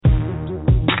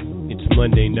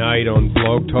Monday night on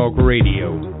Blog Talk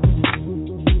Radio.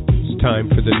 It's time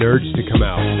for the nerds to come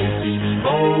out.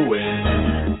 Oh,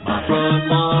 in my front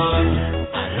lawn,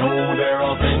 I know they're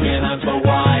all thinking I'm so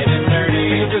white and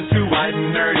nerdy. Things just too white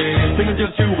and nerdy. Things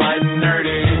just too white and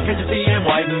nerdy. Can't you see I'm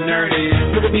white and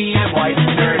nerdy? Look at me, I'm white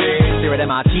and nerdy. Here at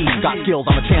MIT, got skills,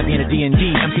 I'm a champion of D&D.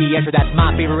 MC Escher, that's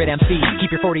my favorite MC.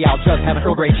 Keep your 40 out, just have a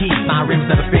Earl Grey tea. My rims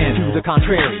never spin, to the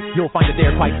contrary. You'll find that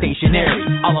they're quite stationary.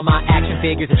 All of my action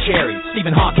figures are cherry.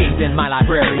 Stephen Hawking's in my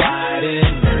library. White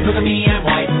and nerdy. Look at me, I'm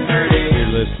white and nerdy.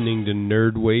 You're listening to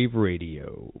Nerdwave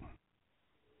Radio.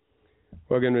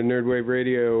 Welcome to Nerdwave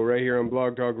Radio, right here on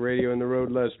Blog Talk Radio and the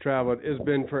road less traveled. It's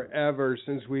been forever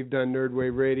since we've done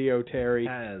Nerdwave Radio, Terry. It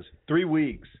has. 3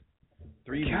 weeks.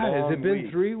 God, has it been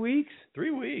 3 weeks?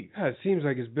 3 weeks. God, it seems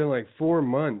like it's been like 4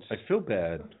 months. I feel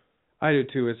bad. I do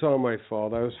too. It's all my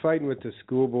fault. I was fighting with the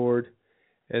school board,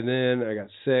 and then I got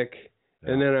sick,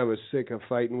 and then I was sick of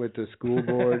fighting with the school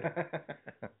board,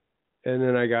 and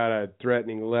then I got a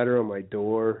threatening letter on my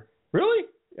door. Really?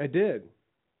 I did.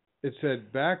 It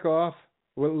said, back off,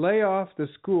 we'll lay off the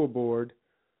school board,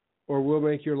 or we'll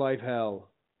make your life hell.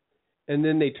 And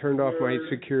then they turned off my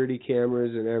security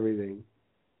cameras and everything.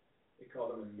 They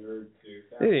called him a nerd, too.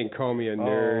 They didn't call me a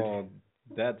nerd. Oh,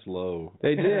 that's low.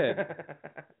 They did.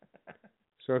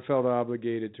 So I felt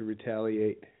obligated to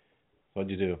retaliate.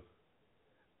 What'd you do?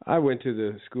 I went to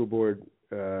the school board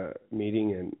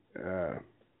meeting and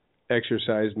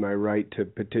exercised my right to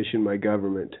petition my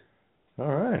government.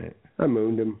 All right. I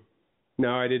mooned him.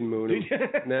 No, I didn't moon him.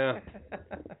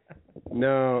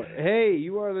 No. Hey,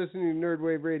 you are listening to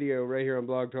Nerdwave Radio right here on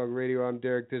Blog Talk Radio. I'm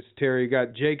Derek. This is Terry. You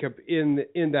got Jacob in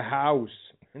the house.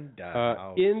 In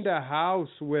the house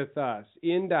with us.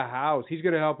 In the house. He's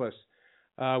going to help us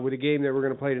with a game that we're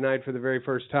going to play tonight for the very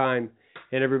first time.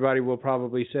 And everybody will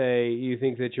probably say, you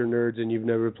think that you're nerds and you've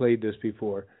never played this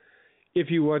before. If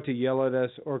you want to yell at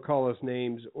us or call us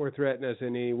names or threaten us in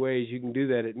any ways, you can do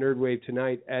that at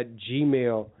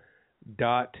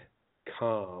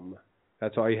nerdwavetonight@gmail.com.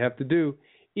 That's all you have to do.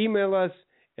 Email us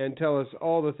and tell us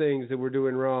all the things that we're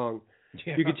doing wrong.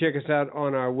 Yeah. You can check us out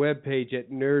on our webpage at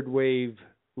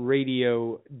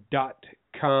nerdwaveradio.com.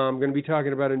 I'm going to be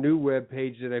talking about a new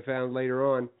webpage that I found later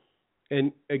on.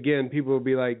 And again, people will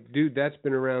be like, dude, that's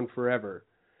been around forever.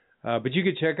 But you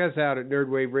can check us out at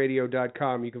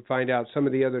nerdwaveradio.com. You can find out some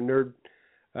of the other nerd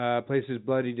places,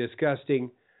 Bloody Disgusting,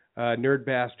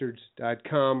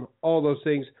 nerdbastards.com, all those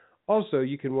things. Also,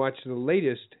 you can watch the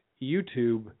latest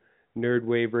YouTube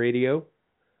Nerdwave Radio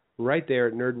right there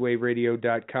at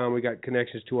nerdwaveradio.com. We got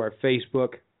connections to our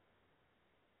Facebook,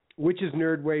 which is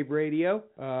Nerdwave Radio.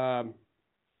 I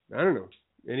don't know.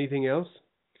 Anything else?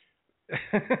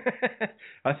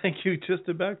 I think you just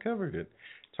about covered it.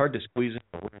 It's hard to squeeze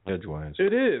in edgewise.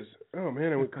 It is. Oh,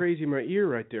 man, I went crazy in my ear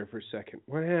right there for a second.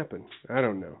 What happened? I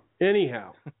don't know.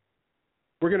 Anyhow,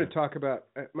 we're going to talk about...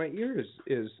 my ear is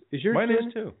yours? Mine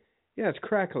is, too. Yeah, it's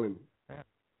crackling.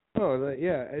 Oh,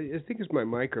 yeah, I think it's my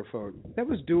microphone. That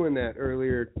was doing that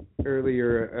earlier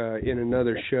in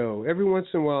another show. Every once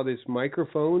in a while, these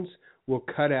microphones will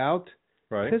cut out.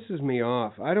 Right. It pisses me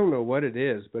off. I don't know what it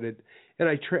is, but it... And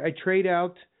I trade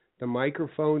out the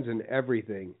microphones and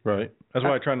everything. Right. That's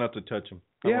why I try not to touch them.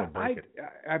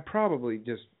 I probably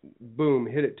just, boom,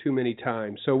 hit it too many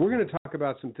times. So we're going to talk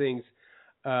about some things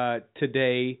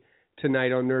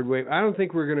tonight on Nerdwave. I don't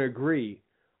think we're going to agree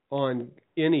on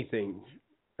anything.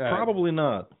 Probably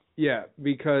not. Yeah,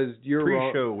 because you're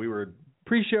Pre-show, we were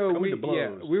coming to blows. Yeah,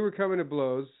 we were coming to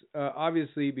blows,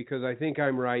 obviously, because I think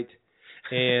I'm right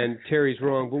and Terry's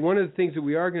wrong. But one of the things that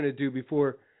we are going to do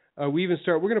before... we even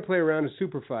start, we're going to play around a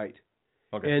super fight.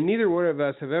 Okay. And neither one of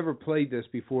us have ever played this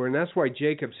before, and that's why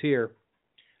Jacob's here.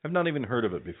 I've not even heard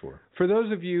of it before. For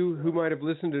those of you who might have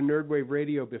listened to Nerdwave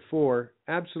Radio before,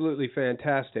 absolutely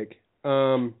fantastic.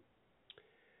 Harry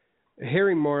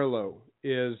Marlowe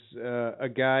is a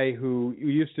guy who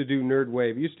used to do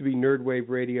Nerdwave. It used to be Nerdwave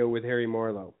Radio with Harry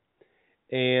Marlowe.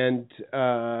 And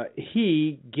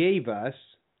he gave us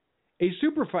a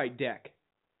super fight deck.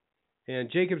 And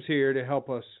Jacob's here to help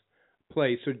us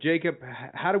play. So, Jacob,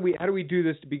 how do we do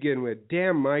this to begin with?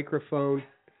 Damn microphone.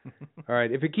 All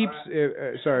right. If it keeps,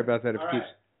 sorry about that. If it keeps.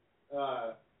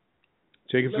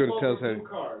 Jacob's going to tell us how.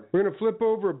 We're going to flip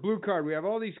over a blue card. We have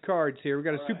all these cards here. We've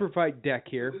got a super fight deck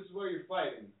here. This is where you're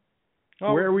fighting.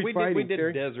 Oh, where are we fighting? We did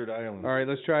Terry? Desert Island. All right.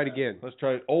 Let's try it again. Let's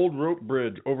try it. Old rope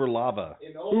bridge over lava.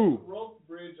 An old rope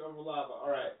bridge over lava. All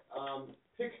right.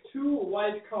 Pick 2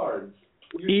 white cards.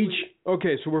 Each.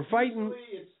 Okay, so we're fighting.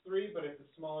 Usually it's 3, but it's a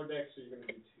smaller deck, so you're going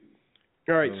to do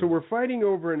 2. All right, so we're fighting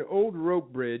over an old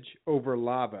rope bridge over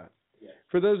lava. Yes.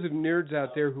 For those of nerds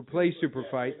out there who play Super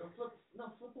Fight. Flip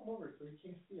them over so you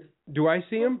can't see them. Do I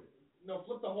see him? No,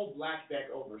 flip the whole black deck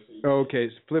over so you Okay,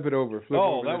 so flip it over. Flip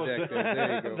over that the was deck there.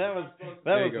 There you go. that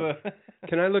There you was.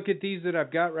 Can I look at these that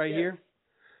I've got right here?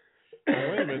 Wait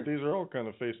a minute, these are all kind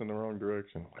of facing the wrong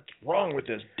direction. What's wrong with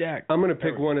this deck? I'm going to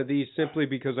pick one of these simply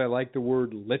because I like the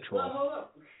word Well, literal. hold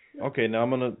up. Okay, now I'm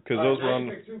gonna because All right, those now were you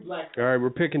on. pick 2 black All right, we're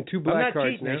picking 2 black I'm not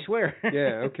cards cheating, now. I swear.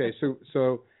 Yeah, okay. So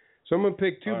I'm going to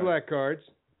pick 2 All right. black cards.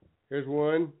 Here's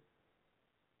one.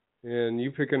 And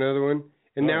you pick another one.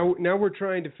 And All now we're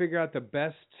trying to figure out the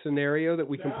best scenario that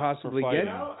we can Now- possibly For get.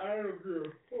 fighting. Now, I don't agree.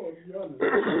 Oh, to be honest.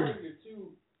 Your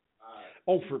 2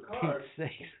 Oh, two for cards, Pete's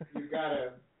sake! you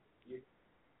gotta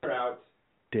figure out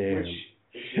Damn. which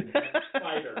is your best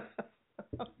fighter.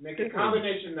 Make a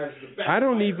combination that's the best I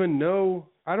don't fighter.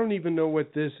 even know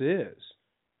what this is.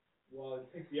 Well,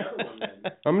 pick the other one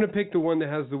then. I'm going to pick the one that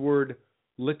has the word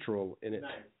literal in it.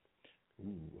 Nice.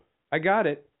 Ooh. I got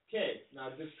it. Okay, now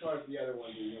discard the other one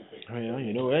that you pick. Oh, yeah,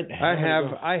 you know what?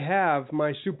 I have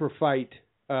my super fight.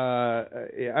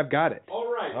 I've got it.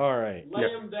 All right. All right. Lay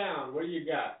them down. What do you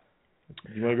got?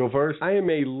 You want to go first? I am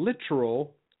a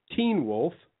literal teen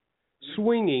wolf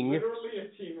swinging Literally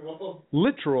a teen wolf.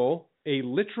 a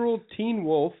literal teen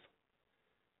wolf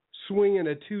swinging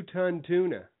a 2-ton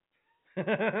tuna.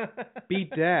 Beat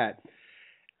that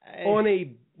on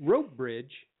a rope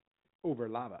bridge over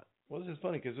lava. Well, this is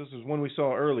funny because this is one we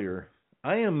saw earlier.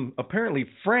 I am apparently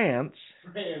France.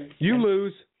 France. You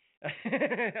lose.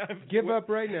 I'm- Give up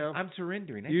right now. I'm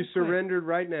surrendering. You surrendered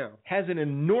right now. Has an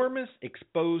enormous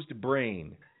exposed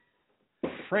brain.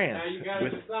 France. Now you gotta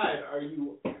with- decide: are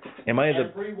you am I the?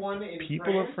 everyone in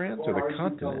people of France or the are you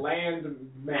continent? the land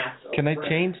mass of Can I France?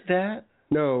 change that?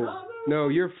 No,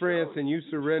 you're France and you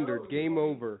surrendered. Game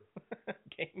over.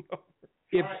 Game over.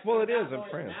 If All right, well, so it is. now- I'm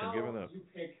France. I'm now giving up. You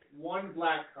pick 1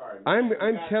 black card. I'm You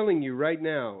got- telling you right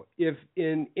now, if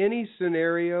in any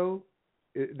scenario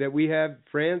that we have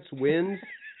France wins,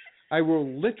 I will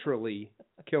literally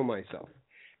kill myself.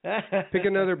 Pick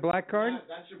another black card. Yeah,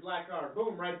 that's your black card.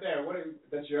 Boom, right there.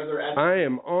 That's your other. I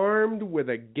am armed with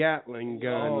a Gatling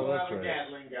gun. Oh, You that's have a right.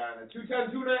 Gatling gun. A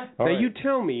 2-ton tuna. All Now right. you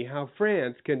tell me how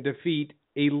France can defeat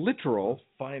a literal Let's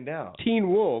find out. teen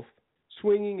wolf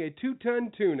swinging a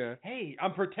 2-ton tuna. Hey,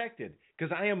 I'm protected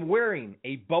because I am wearing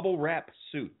a bubble wrap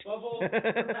suit. Bubble.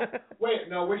 Wait,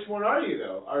 no. Which one are you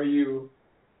though? Are you?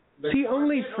 The See,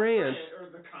 only continent of France- or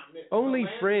the continent? Only the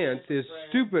land France of is France?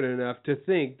 stupid enough to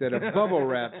think that a bubble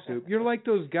wrap soup. You're like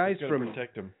those guys It's gonna from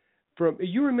protect him.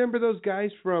 you remember those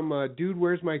guys from Dude,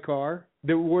 Where's My Car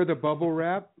that wore the bubble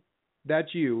wrap?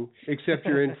 That's you, except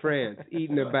you're in France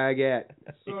eating a baguette.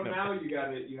 So now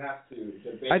you have to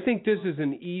debate. I think this is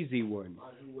an easy one. on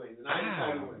who wins, and I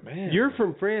decide who wins. Man. You're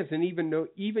from France, and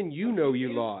even you know He you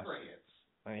is lost. France.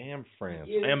 I am France.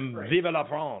 He is I am France. Vive la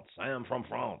France. I am from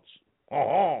France.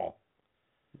 Oh,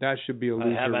 That should be a I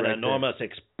loser have an right enormous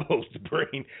exposed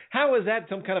brain. How is that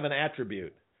some kind of an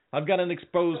attribute? I've got an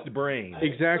exposed brain. there.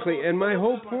 Exactly, and my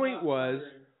whole point was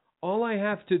all I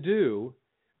have to do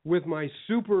with my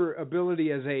super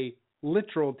ability as a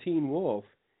literal teen wolf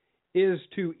is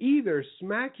to either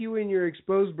smack you in your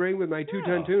exposed brain with my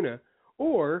 2-ton Yeah. tuna,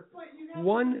 or But you have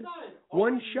one to decide.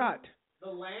 one Are you shot. The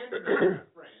land of France,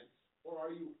 or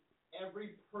are you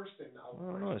every person of I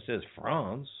don't France? know. It says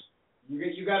France.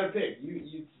 You got to pick.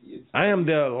 It's, I am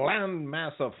the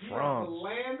landmass of you are France. the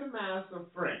land mass of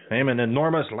France. I am an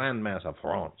enormous landmass of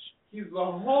France. He's the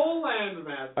whole land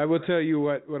mass. Of I will France. tell you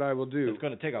what I will do. It's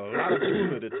going to take a lot of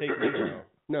tuna to take me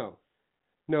out.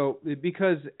 No,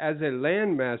 because as a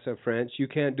landmass of France, you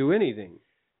can't do anything.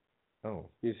 Oh,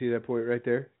 You see that point right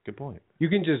there? good point. You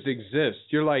can just exist.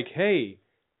 You're like, hey,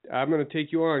 I'm going to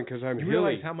take you on because I'm You hilly.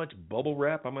 realize how much bubble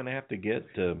wrap I'm going to have to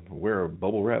get to wear a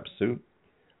bubble wrap suit?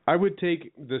 I would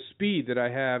take the speed that I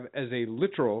have as a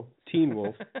literal teen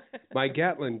wolf, my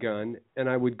Gatling gun, and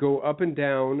I would go up and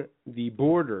down the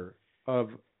border of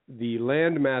the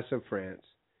landmass of France,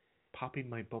 Popping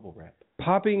my bubble wrap.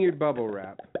 popping your bubble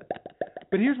wrap.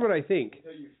 But here's what I think.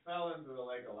 Until you fell into the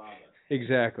lake of lava.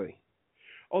 Exactly.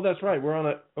 Oh, that's right. We're on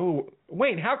a. Oh,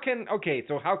 wait. How can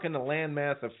the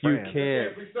landmass of You France?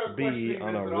 can't. If we start be questioning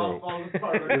on this, a it all rope. falls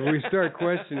apart. If we start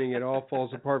questioning, it all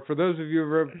falls apart. For those of you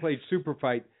who have ever played Super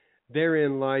Fight,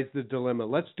 therein lies the dilemma.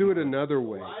 Let's do it another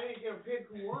way. Well, I didn't get a pick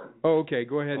who won. Oh, okay.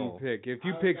 Go ahead and Oh. pick. If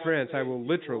you I pick got France, to I say will Teen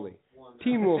literally. Wolf won.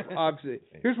 Teen Wolf, opposite.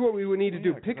 Here's what we would need to do.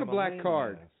 Yeah, 'cause Pick a I'm black landmass.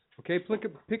 card. Okay,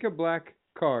 pick a black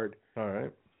card. All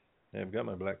right. Yeah, I've got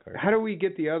my black card. How do we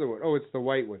get the other one? Oh, it's the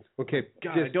white one. Okay,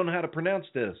 God, I just, don't know how to pronounce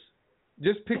this.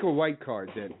 just pick a white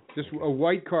card then. Just a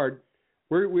white card.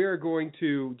 We are going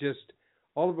to just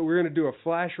all of it. We're going to do a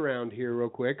flash round here real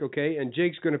quick, okay? And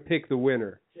Jake's going to pick the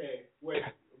winner. Okay, wait.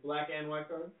 black and white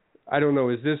card? I don't know.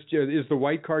 Is the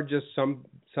white card just something?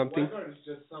 White card is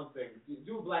just something.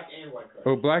 Do a black and white card.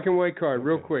 Oh, black and white card,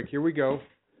 real quick. Here we go.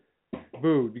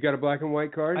 Boo, you got a black and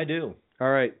white card? I do. All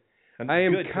right. I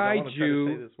am good, 'cause I wanna try to say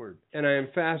Kaiju, this word. and I am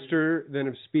faster than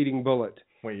a speeding bullet.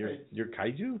 Wait, you're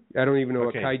Kaiju? I don't even know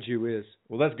Okay. what Kaiju is.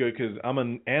 Well, that's good because I'm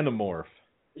an Animorph.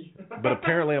 But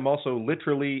apparently I'm also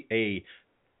literally a...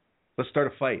 Let's start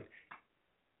a fight.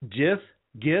 GIF?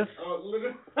 Oh,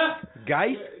 literally.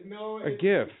 Geist? No, A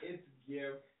GIF. It's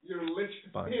GIF. You're literally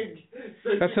Fine. big. So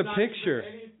That's you're a not picture.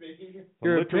 even anything.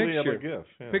 You're a literally I'm a picture. GIF.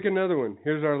 Yeah. Pick another one.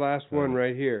 Here's our last one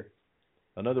right here.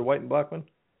 Another white and black one?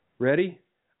 Ready?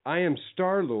 I am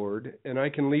Star-Lord, and I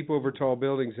can leap over tall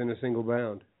buildings in a single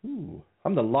bound. Ooh.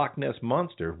 I'm the Loch Ness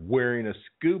Monster wearing a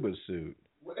scuba suit.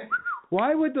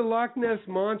 Why would the Loch Ness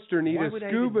Monster need Why a would I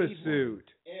even scuba need one? suit?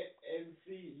 And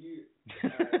see, you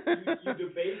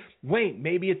debate. Wait,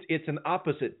 maybe it's an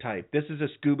opposite type. This is a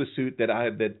scuba suit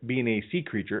that being a sea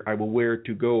creature I will wear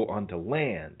to go onto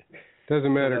land.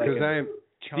 Doesn't matter So that I because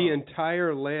can I am the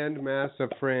entire land mass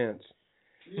of France.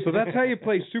 So that's how you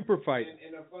play Super Fight.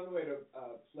 And a fun way to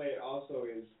play it also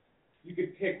is you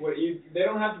could pick they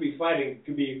don't have to be fighting. It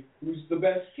could be who's the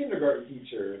best kindergarten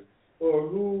teacher, or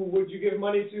who would you give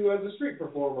money to as a street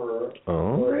performer,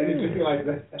 or anything like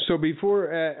that. So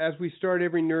before, as we start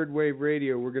every Nerd Wave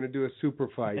Radio, we're going to do a Super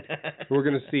Fight. We're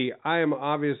going to see. I am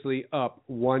obviously up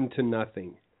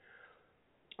 1-0.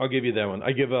 I'll give you that one.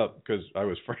 I give up because I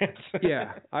was France.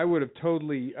 Yeah, I would have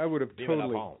totally. Give it a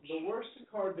bounce. The worst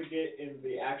card to get in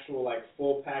the actual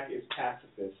full pack is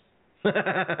Pacifist.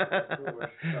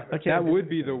 Okay. That would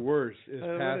be the worst. Is It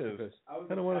is. pacifist.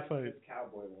 I don't want to fight.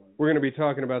 Cowboy one. We're going to be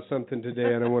talking about something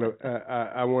today, and I want to.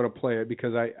 I want to play it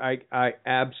because I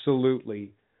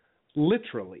absolutely,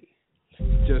 literally,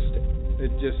 just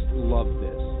love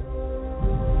this.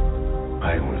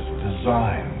 I was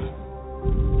designed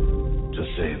to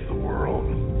save the world.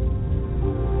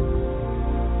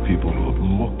 People who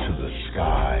look to the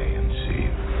sky and see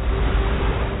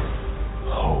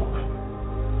hope.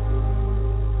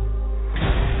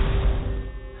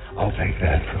 I'll take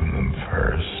that from them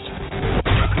first.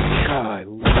 God, I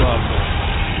love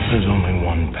that. There's only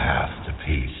one path to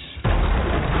peace.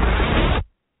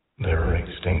 Their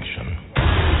extinction.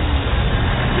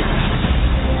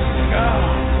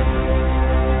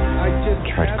 I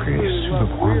just Tried to create a absolutely suit of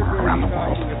love- we're armor around the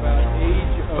talking world, about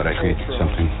Age of but I created Ultron,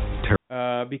 something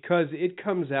because it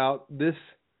comes out this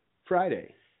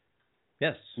Friday,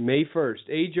 Yes. May 1st,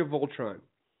 Age of Ultron.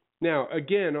 Now,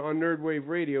 again, on Nerdwave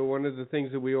Radio, one of the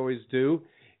things that we always do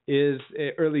is,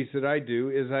 or at least that I do,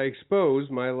 is I expose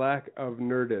my lack of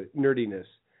nerdiness.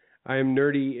 I am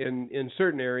nerdy in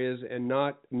certain areas and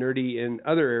not nerdy in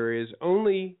other areas,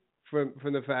 only from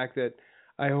the fact that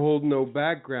I hold no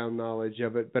background knowledge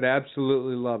of it, but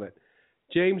absolutely love it.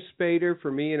 James Spader for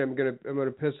me, and I'm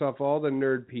gonna piss off all the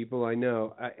nerd people I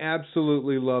know. I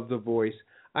absolutely love the voice.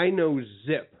 I know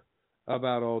zip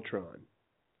about Ultron.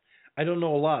 I don't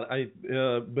know a lot.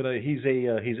 But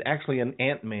he's actually an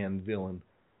Ant-Man villain.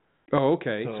 Oh,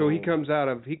 okay. So he So- comes out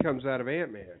of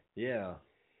Ant-Man. Yeah.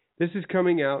 This is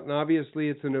coming out, and obviously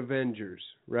it's an Avengers,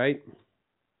 right?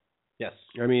 Yes.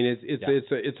 I mean,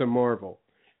 it's a Marvel,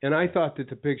 and I thought that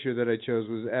the picture that I chose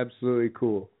was absolutely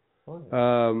cool.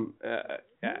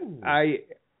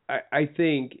 I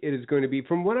think it is going to be,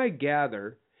 from what I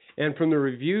gather, and from the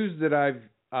reviews that I've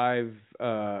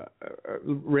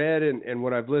read and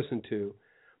what I've listened to,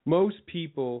 most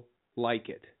people like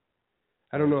it.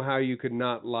 I don't know how you could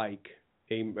not like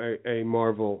a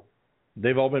Marvel.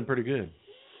 They've all been pretty good.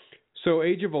 So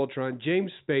Age of Ultron,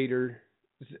 James Spader,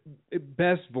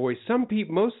 best voice.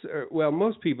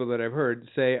 Most people that I've heard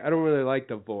say I don't really like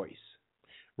the voice.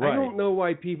 Right. I don't know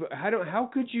why people. How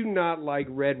could you not like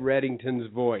Red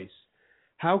Reddington's voice?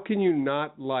 How can you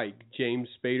not like James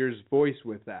Spader's voice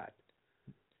with that?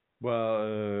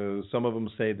 Well, some of them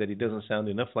say that he doesn't sound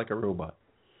enough like a robot.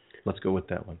 Let's go with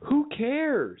that one. Who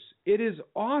cares? It is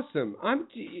awesome. I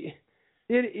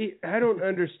don't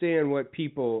understand what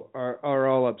people are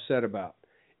all upset about.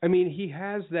 I mean, he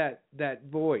has that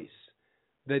voice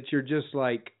that you're just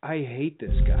like, I hate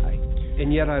this guy,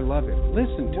 and yet I love him.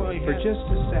 Listen to it for just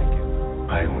a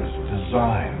second. I was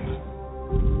designed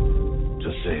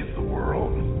to save the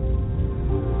world.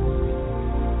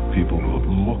 People who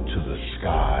look to the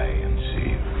sky and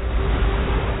see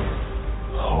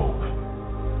hope.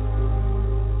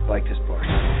 Like this part.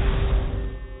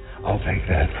 I'll take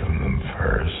that from them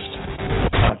first.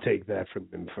 I'll take that from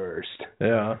them first.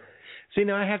 Yeah. See,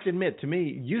 now I have to admit, to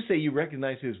me, you say you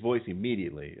recognize his voice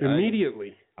immediately.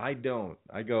 Immediately. I don't.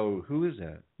 I go, who is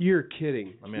that? You're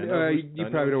kidding. I mean, I know you I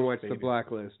probably know don't watch who's The Spader.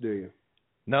 Blacklist, do you?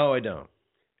 No, I don't.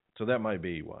 So that might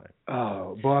be why.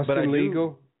 Oh, But I Boston do-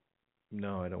 Legal.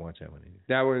 No, I don't watch that one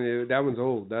either. That one's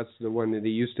old. That's the one that he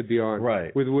used to be on.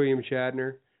 Right. With William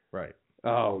Shatner. Right.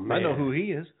 Oh man. I know who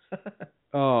he is.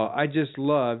 Oh, I just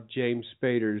love James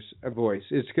Spader's voice.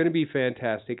 It's going to be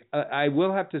fantastic. I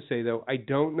will have to say though, I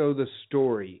don't know the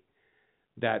story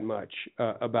that much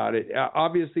about it.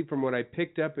 Obviously, from what I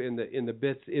picked up in the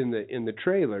bits in the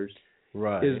trailers,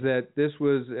 Right. is that this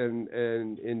was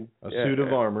an a suit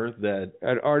of armor that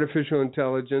an artificial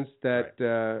intelligence that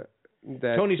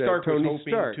that Tony Stark was Tony hoping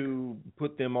Stark to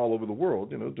put them all over the world,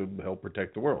 to help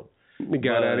protect the world.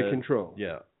 got out of But, control.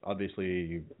 Yeah,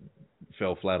 obviously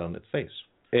fell flat on its face.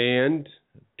 And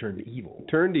Turned evil.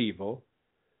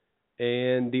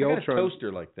 And the I got Ultron. a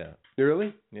toaster like that.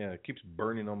 Really? Yeah, it keeps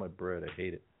burning on my bread. I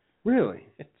hate it. Really?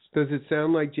 Does it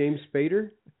sound like James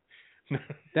Spader?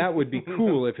 That would be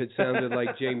cool if it sounded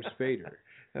like James Spader.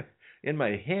 In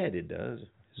my head, it does.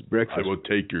 His breakfast. I will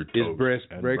take your His toast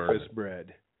and burn breakfast it.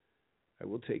 bread. I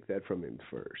will take that from him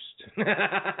first.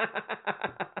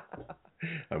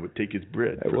 I would take his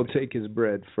bread. I will take his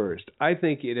bread first. I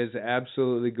think it is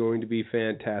absolutely going to be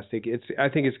fantastic. I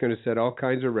think it's going to set all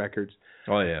kinds of records.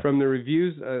 Oh yeah. From the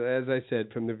reviews, as I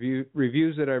said, from the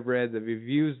reviews that I've read, the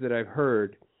reviews that I've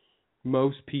heard,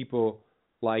 most people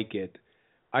like it.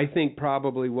 I think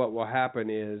probably what will happen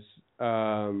is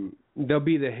there'll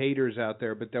be the haters out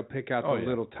there, but they'll pick out the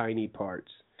little tiny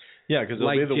parts. Yeah, because they'll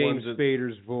like be the James ones that,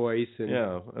 Spader's voice. And,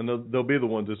 yeah, and they'll be the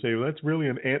ones that say, well, that's really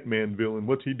an Ant-Man villain.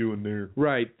 What's he doing there?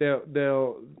 Right.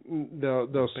 They'll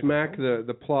smack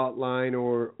the plot line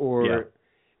or Yeah.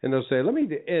 and they'll say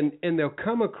and they'll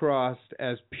come across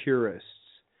as purists,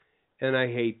 and I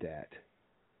hate that.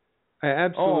 I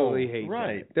absolutely hate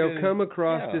right. that. They'll come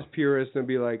across yeah. as purists and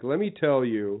be like, let me tell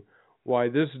you why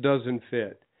this doesn't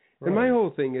fit. Right. And my whole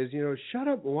thing is, shut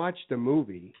up and watch the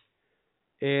movie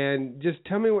and just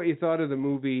tell me what you thought of the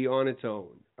movie on its own.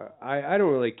 I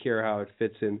don't really care how it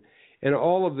fits in. And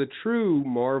all of the true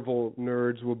Marvel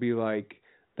nerds will be like,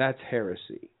 that's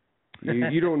heresy.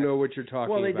 You don't know what you're talking about.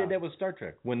 Well, they did that with Star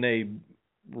Trek when they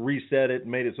reset it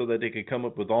and made it so that they could come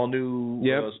up with all new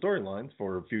storylines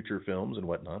for future films and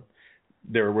whatnot.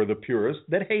 There were the purists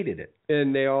that hated it.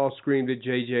 And they all screamed at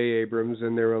J.J. Abrams,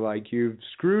 and they were like, you've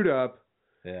screwed up.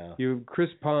 Yeah. You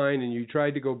Chris Pine, and you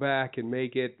tried to go back and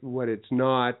make it what it's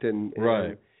not. And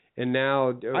right. And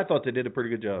now... I thought they did a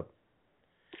pretty good job.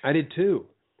 I did too.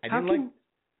 I didn't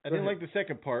like the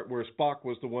second part where Spock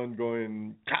was the one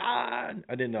going, Khan!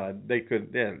 I didn't know. They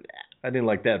could... Yeah, I didn't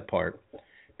like that part.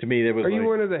 To me, there was Are you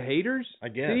one of the haters? I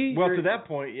guess. See, well, to that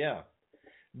point, yeah.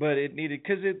 But it needed,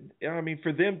 because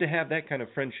for them to have that kind of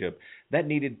friendship, that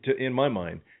needed to, in my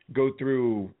mind, go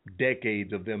through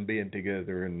decades of them being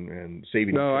together and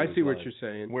saving. No, I each other's see what lives. you're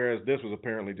saying. Whereas this was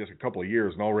apparently just a couple of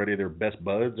years and already they're best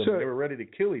buds. So, they were ready to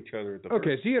kill each other at the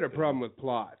okay, first. so you had a problem with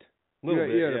plot. You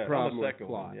had a problem on the with second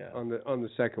plot one, yeah. on the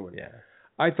second one. Yeah.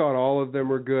 I thought all of them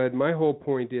were good. My whole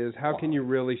point is, how can you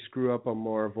really screw up a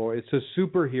Marvel? It's a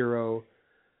superhero.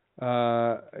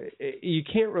 You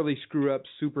can't really screw up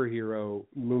superhero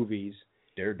movies.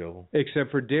 Daredevil.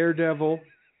 Except for Daredevil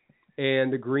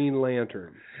and the Green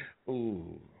Lantern.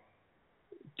 Ooh.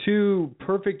 Two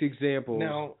perfect examples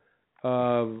Now,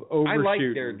 of overshooting. I like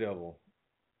Daredevil.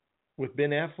 With Ben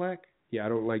Affleck? Yeah, I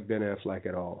don't like Ben Affleck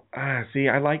at all. See,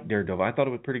 I like Daredevil. I thought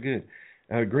it was pretty good.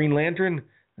 Green Lantern?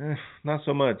 Not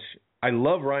so much. I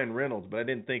love Ryan Reynolds, but I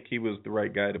didn't think he was the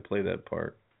right guy to play that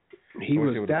part.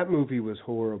 That movie was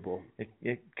horrible.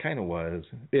 It kind of was.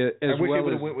 I wish well they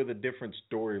would have as, went with a different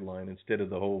storyline instead of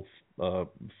the whole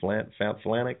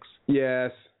Flanix.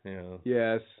 Yes. Yeah.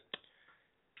 Yes.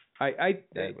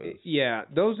 Yeah,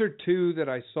 those are two that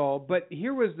I saw. But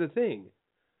here was the thing.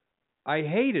 I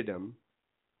hated them,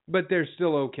 but they're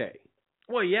still okay.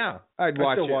 Well, yeah. I'd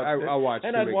watch it. I'll watch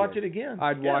and I'd watch it again.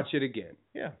 I'd watch it again.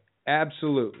 Yeah.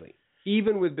 Absolutely.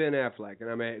 Even with Ben Affleck, and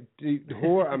I'm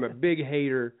a big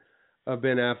hater of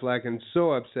Ben Affleck, and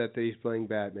so upset that he's playing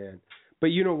Batman. But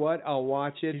you know what? I'll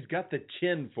watch it. He's got the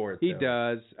chin for it. He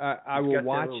does. I will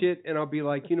watch it, and I'll be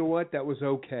like, you know what? That was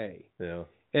okay. Yeah.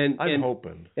 And I'm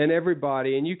hoping. And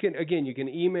everybody, and you can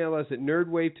email us at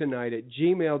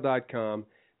nerdwavetonight@gmail.com.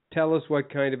 Tell us what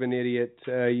kind of an idiot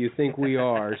you think we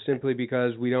are, simply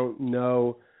because we don't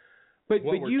know. But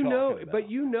you know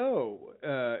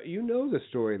the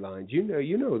storylines.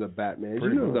 You know the Batman.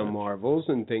 Pretty you know the much. Marvels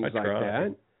and things like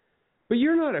that. But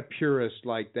you're not a purist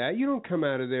like that. You don't come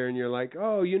out of there and you're like,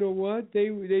 oh, you know what?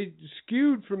 They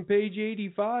skewed from page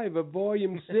 85 of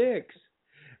volume 6.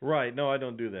 Right. No, I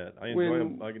don't do that. I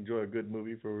enjoy a good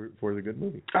movie for the good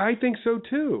movie. I think so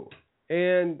too.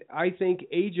 And I think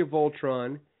Age of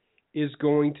Ultron is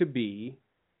going to be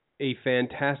a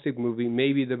fantastic movie,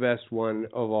 maybe the best one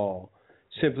of all,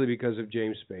 simply because of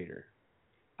James Spader.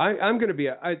 I'm going to be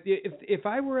if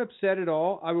I were upset at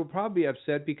all, I would probably be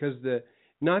upset because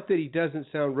not that he doesn't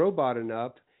sound robot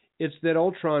enough, it's that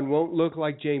Ultron won't look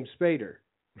like James Spader.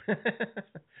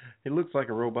 He looks like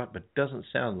a robot, but doesn't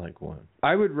sound like one.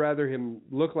 I would rather him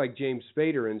look like James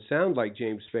Spader and sound like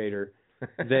James Spader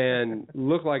than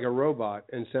look like a robot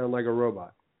and sound like a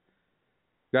robot.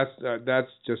 That's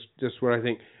just what I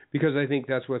think, because I think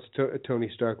that's what Tony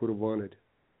Stark would have wanted.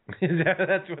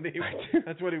 That's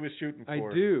what he was shooting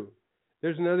for. I do.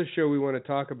 There's another show we want to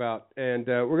talk about, and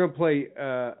we're going to play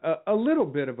a little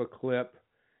bit of a clip,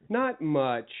 not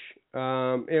much.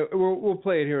 We'll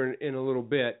play it here in a little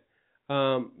bit,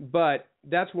 but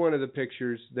that's one of the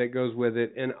pictures that goes with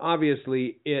it, and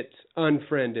obviously it's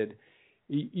Unfriended.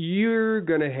 You're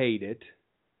going to hate it.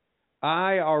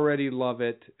 I already love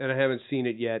it, and I haven't seen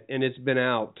it yet, and it's been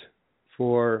out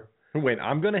for... Wait,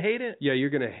 I'm going to hate it? Yeah,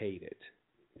 you're going to hate it.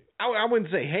 I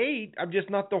wouldn't say hate. I'm just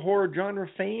not the horror genre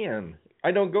fan.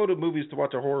 I don't go to movies to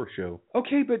watch a horror show.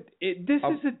 Okay, but this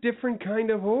is a different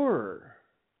kind of horror.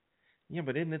 Yeah,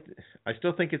 but isn't it? I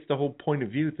still think it's the whole point of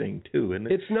view thing too, isn't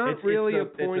it? It's not really a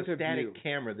point of view. It's a static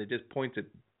camera that just points at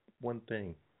one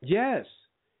thing. Yes,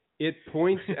 it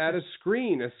points at a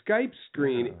screen, a Skype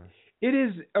screen. It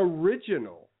is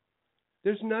original.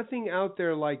 There's nothing out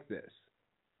there like this.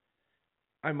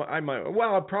 I might.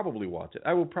 Well, I'll probably watch it.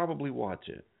 I will probably watch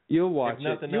it. You'll watch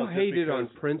it. You'll hate it on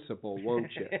principle, won't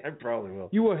you? I probably will.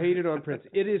 You will hate it on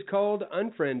principle. It is called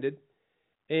Unfriended,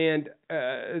 and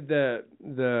the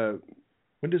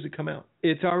when does it come out?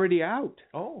 It's already out.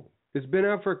 Oh, it's been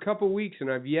out for a couple of weeks,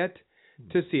 and I've yet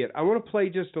to see it. I want to play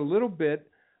just a little bit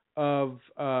of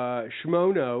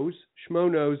Schmo Knows.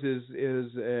 Schmo Knows is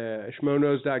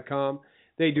schmoknows.com.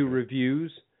 They do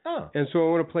reviews, and so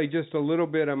I want to play just a little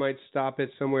bit. I might stop it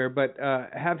somewhere, but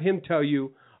have him tell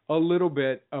you a little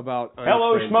bit about Unfriended.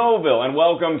 Hello, Schmoville, and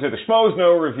welcome to the Schmoes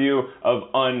Know review of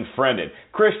Unfriended.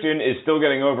 Christian is still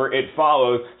getting over It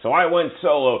Follows, so I went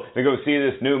solo to go see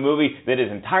this new movie that is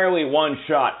entirely one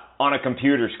shot on a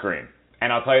computer screen.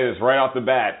 And I'll tell you this right off the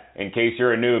bat, in case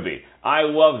you're a newbie. I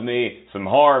love me some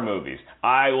horror movies.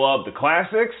 I love the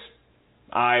classics.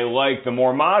 I like the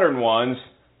more modern ones.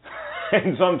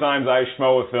 And sometimes I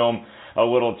schmo a film a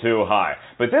little too high.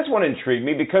 But this one intrigued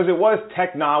me because it was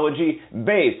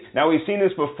technology-based. Now, we've seen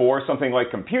this before, something like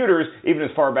computers, even as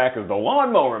far back as The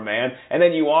Lawnmower Man, and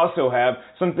then you also have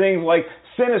some things like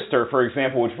Sinister, for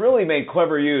example, which really made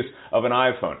clever use of an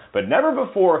iPhone. But never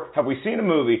before have we seen a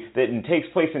movie that takes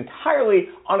place entirely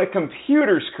on a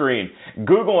computer screen.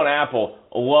 Google and Apple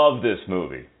love this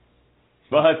movie,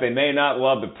 but they may not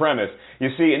love the premise. You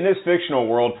see, in this fictional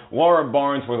world, Laura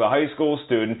Barnes was a high school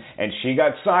student, and she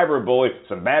got cyberbullied.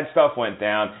 Some bad stuff went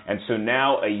down, and so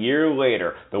now, a year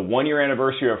later, the 1-year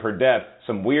anniversary of her death,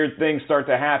 some weird things start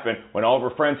to happen when all of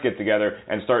her friends get together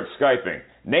and start Skyping.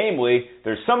 Namely,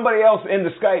 there's somebody else in the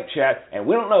Skype chat, and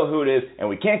we don't know who it is, and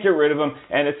we can't get rid of them,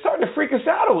 and it's starting to freak us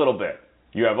out a little bit.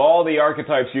 You have all the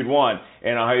archetypes you'd want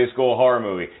in a high school horror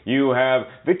movie. You have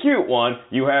the cute one,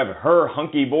 you have her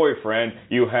hunky boyfriend,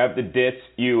 you have the ditz,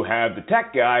 you have the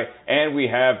tech guy, and we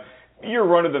have your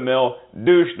run-of-the-mill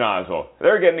douche nozzle.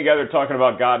 They're getting together talking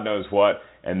about God knows what,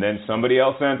 and then somebody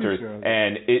else enters.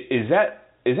 And is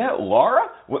that Laura?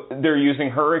 They're using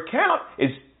her account.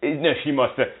 No,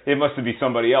 it must be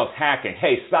somebody else hacking.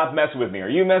 Hey, stop messing with me. Are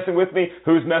you messing with me?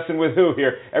 Who's messing with who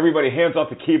here? Everybody hands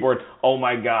off the keyboard. Oh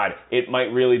my God, it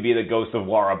might really be the ghost of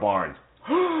Laura Barnes.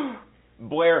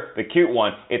 Blair, the cute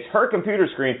one, it's her computer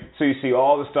screen, so you see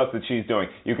all the stuff that she's doing.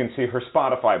 You can see her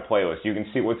Spotify playlist. You can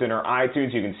see what's in her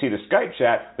iTunes. You can see the Skype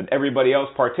chat with everybody else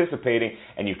participating,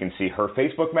 and you can see her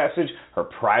Facebook message, her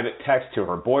private text to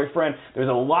her boyfriend. There's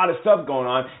a lot of stuff going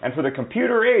on, and for the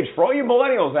computer age, for all you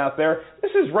millennials out there, this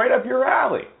is right up your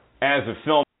alley. As a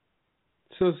film.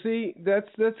 So see, that's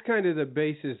kind of the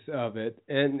basis of it,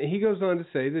 and he goes on to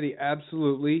say that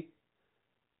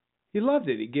he loved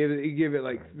it. He gave it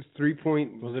like 3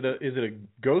 point. Is it a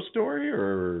ghost story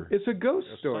or? It's a ghost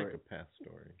story. Psychopath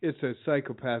story. It's a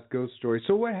psychopath ghost story.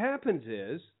 So what happens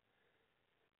is,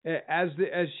 as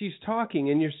she's talking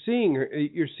and you're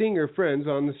seeing her friends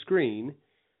on the screen.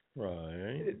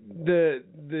 Right.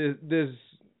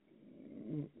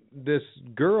 This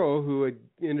girl who had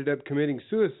ended up committing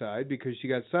suicide because she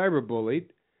got cyberbullied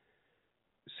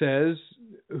says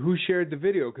who shared the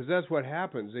video, because that's what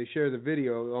happens. They share the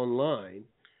video online,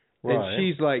 right. And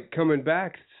she's like coming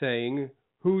back saying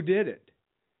who did it,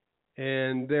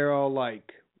 and they're all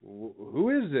like, "Who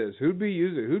is this? Who'd be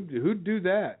using? Who'd do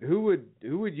that? Who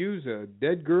would use a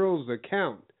dead girl's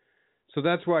account?" So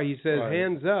that's why he says, right.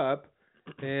 Hands up.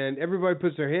 and everybody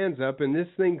puts their hands up, and this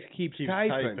thing keeps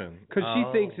typing because she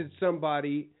thinks it's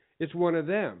somebody, it's one of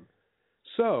them.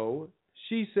 So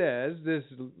she says, this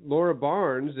Laura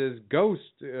Barnes, this ghost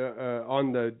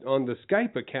on the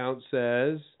Skype account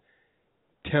says,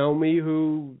 "Tell me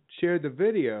who shared the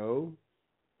video,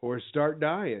 or start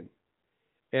dying."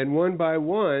 And one by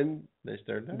one, they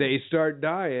start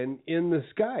dying in the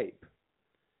Skype,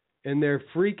 and they're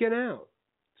freaking out.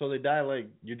 So they die like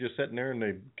you're just sitting there and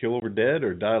they kill over dead,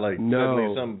 or die like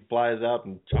suddenly something flies out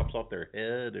and chops off their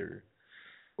head,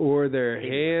 or their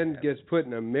hand gets put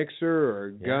in a mixer or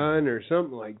a gun or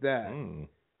something like that.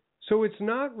 So it's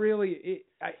not really.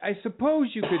 I suppose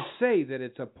you could say that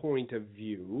it's a point of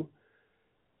view,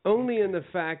 only in the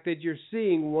fact that you're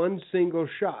seeing one single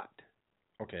shot.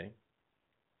 Okay.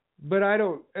 But I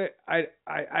don't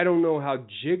know how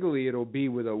jiggly it'll be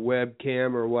with a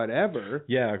webcam or whatever.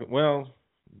 Yeah, well,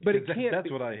 but it can't.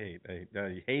 That's what I hate.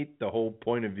 I hate the whole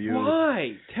point of view.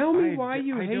 Why? Tell me why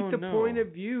you hate the point of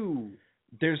view.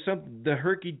 There's the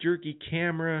herky-jerky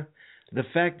camera, the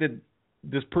fact that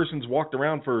this person's walked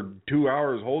around for 2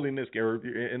 hours holding this, or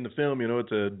in the film,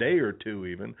 it's a day or two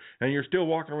even, and you're still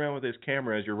walking around with this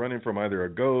camera as you're running from either a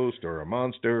ghost or a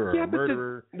monster or a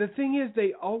murderer. But the thing is,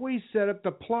 they always set up,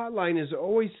 the plot line is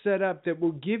always set up that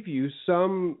will give you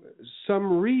some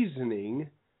reasoning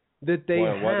that they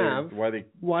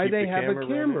why they have a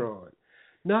camera on.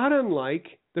 Not unlike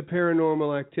the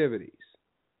Paranormal Activities.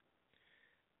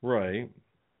 Right.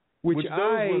 Which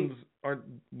those ones aren't.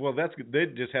 Well, that's good. They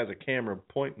just has a camera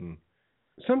pointing.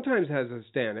 Sometimes has a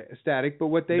static, but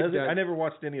what they've done. I never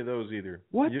watched any of those either.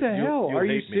 What the hell? Are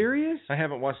you serious? I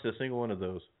haven't watched a single one of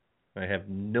those. I have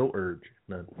no urge.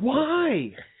 None.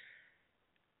 Why?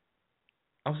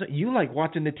 I was like, you like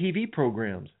watching the TV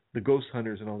programs, the Ghost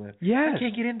Hunters and all that. Yes. I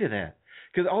can't get into that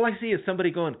because all I see is somebody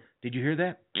going, "Did you hear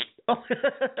that?"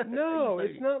 No,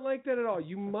 it's not like that at all.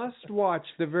 You must watch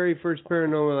the very first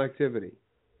Paranormal Activity.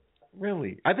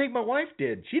 Really? I think my wife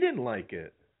did. She didn't like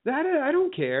it. That I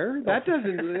don't care. That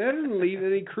doesn't leave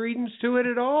any credence to it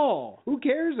at all. Who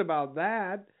cares about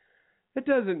that? That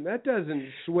doesn't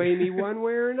sway me one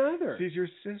way or another. She's your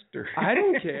sister. I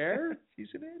don't care. She's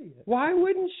an idiot. Why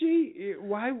wouldn't she?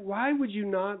 Why would you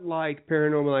not like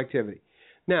Paranormal Activity?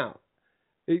 Now,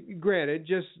 granted,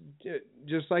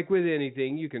 just like with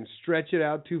anything, you can stretch it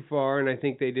out too far, and I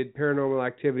think they did Paranormal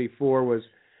Activity 4 was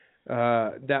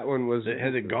that one was.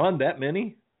 Has it gone that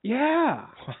many? Yeah.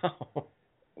 Wow.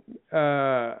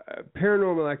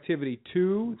 Paranormal Activity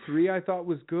 2, 3 I thought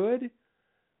was good.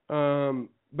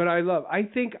 But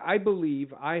I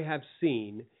believe I have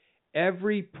seen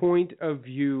every point of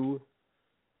view.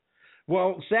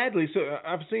 Well, sadly, so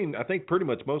I've seen, I think, pretty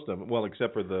much most of them. Well,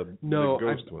 except for the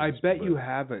ghost ones. I bet you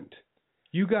haven't.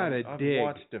 You gotta dig. I've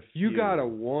watched a few. You gotta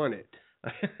want it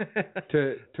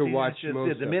to watch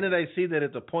most. The minute I see that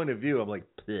it's a point of view, I'm like,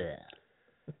 bleh.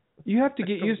 You have to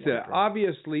get used to it.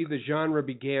 Obviously, the genre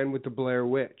began with the Blair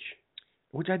Witch,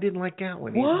 which I didn't like that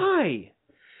one. Why?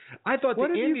 I thought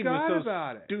what the ending was so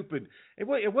about stupid. It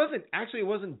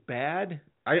wasn't bad.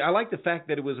 I like the fact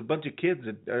that it was a bunch of kids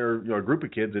or a group of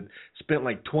kids that spent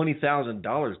like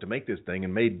 $20,000 to make this thing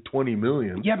and made $20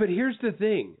 million. Yeah, but here's the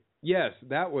thing. Yes,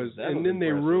 that was and then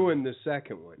they ruined the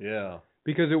second one. Yeah.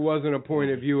 Because it wasn't a point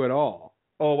of view at all.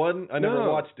 Oh, it wasn't? I never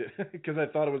watched it because I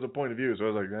thought it was a point of view, so I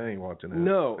was like, I ain't watching it.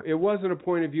 No, it wasn't a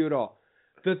point of view at all.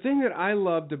 The thing that I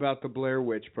loved about the Blair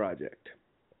Witch Project,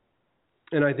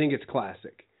 and I think it's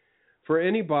classic, for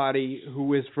anybody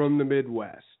who is from the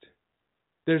Midwest,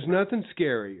 there's nothing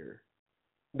scarier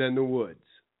than the woods.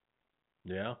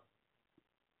 Yeah.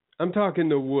 I'm talking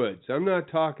the woods. I'm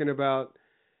not talking about,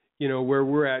 where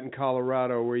we're at in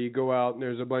Colorado, where you go out and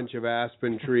there's a bunch of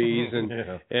aspen trees and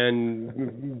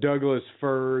and Douglas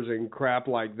firs and crap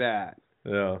like that.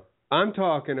 Yeah. I'm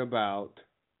talking about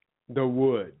the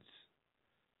woods.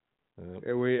 Yep.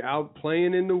 And we're out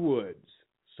playing in the woods.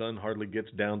 Sun hardly gets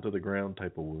down to the ground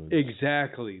type of woods.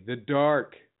 Exactly. The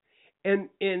dark. And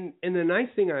the nice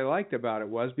thing I liked about it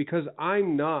was because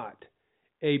I'm not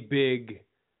a big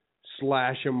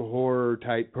slash 'em horror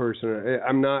type person.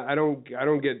 I'm not. I don't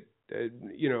get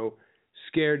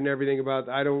scared and everything about.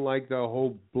 I don't like the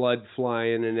whole blood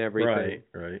flying and everything.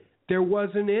 Right. There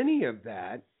wasn't any of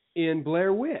that in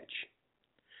Blair Witch,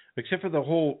 except for the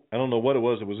whole. I don't know what it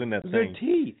was. It was in that thing. The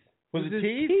teeth. Was it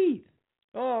teeth?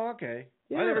 Oh, okay.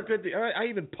 Yeah. I never could. I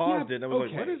even paused it. And I was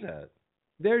like, "What is that?"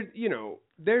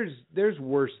 There's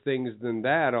worse things than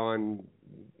that on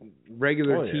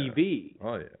regular TV.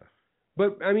 Oh yeah.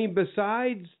 But I mean,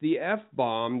 besides the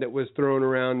F-bomb that was thrown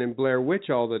around in Blair Witch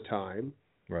all the time,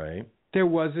 right? There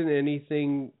wasn't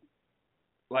anything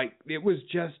like it was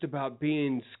just about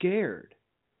being scared.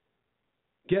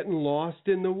 getting lost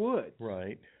in the woods.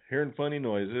 Right. Hearing funny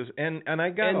noises, and I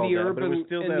got And all the that, urban but it was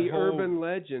still and that the whole urban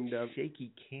legend of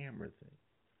shaky camera thing.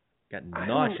 Got I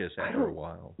nauseous don't- I after a don't-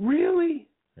 while. Really?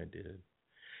 I did.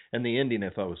 And the ending I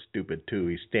thought was stupid too.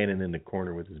 He's standing in the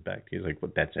corner with his back. He's like,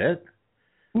 "What? That's it?"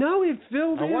 No, it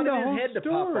filled I in wanted the his whole head to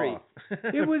story. pop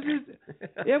off. It was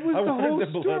the wanted whole the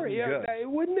blood story. and Yeah, guts. it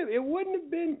wouldn't have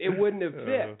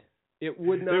fit. It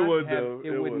would not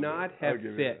It would would not I'll have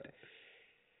give you fit. that.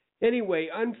 Anyway,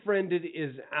 Unfriended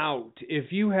is out.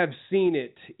 If you have seen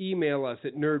it, email us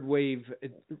at Nerdwave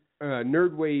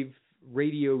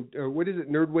Radio, or what is it?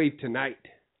 Nerdwave Tonight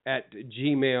at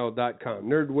gmail.com.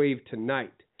 Nerdwave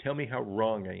Tonight. Tell me how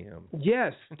wrong I am.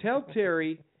 Yes, tell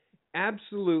Terry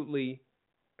absolutely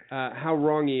how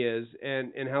wrong he is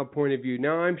and how point of view.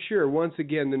 Now, I'm sure, once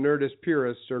again, the Nerdist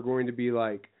purists are going to be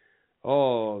like,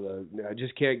 oh, I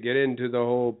just can't get into the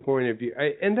whole point of view.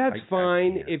 And that's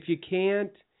fine. can't. If you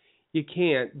can't, you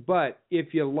can't. But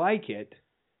if you like it,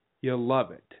 you'll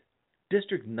love it.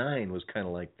 District 9 was kind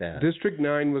of like that. District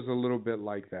 9 was a little bit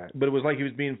like that. But it was like he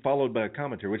was being followed by a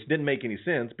commentator, which didn't make any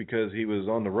sense because he was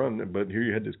on the run. But here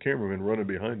you had this cameraman running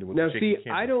behind him with Now, a shaky see,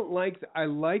 camera. I don't like. I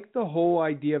like the whole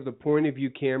idea of the point of view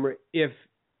camera. If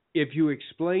you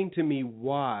explain to me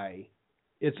why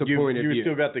it's a point of view, You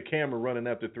still got the camera running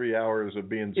after 3 hours of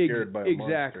being scared by a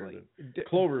exactly. monster.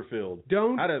 Cloverfield.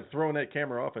 Don't. I'd have thrown that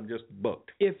camera off and just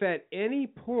booked. If at any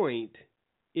point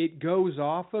it goes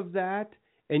off of that,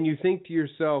 and you think to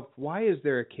yourself, why is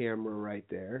there a camera right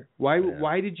there?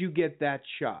 Why did you get that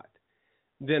shot?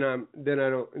 Then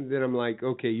I'm like,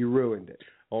 okay, you ruined it.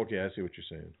 Okay, I see what you're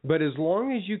saying. But as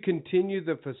long as you continue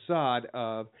the facade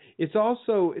of, it's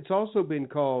also been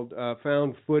called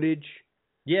found footage.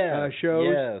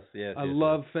 Shows. Yes. I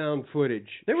love found footage.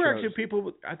 There were shows. actually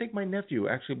people. I think my nephew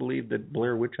actually believed that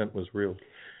Blair Witch Hunt was real.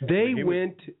 They He was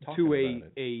went talking to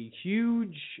about a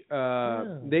huge.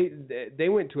 They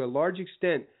went to a large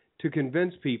extent to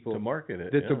convince people to market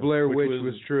it that the Blair which Witch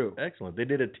was true. Excellent. They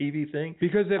did a TV thing.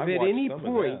 Because if I've at watched any some of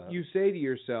point that. you say to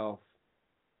yourself,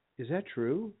 "Is that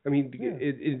true?" I mean,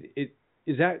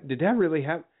 Yeah. did that really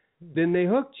happen? Then they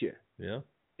hooked you. Yeah.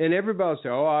 And everybody will say,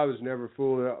 "Oh, I was never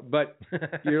fooled." But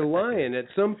you're lying. At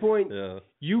some point,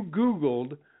 you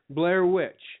Googled Blair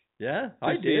Witch. Yeah,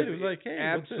 I did. It was like, hey,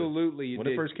 absolutely, you when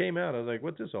did. it first came out, I was like,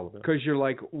 what's this all about? Because you're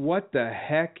like, what the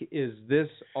heck is this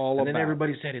all about? And then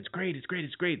everybody said, it's great.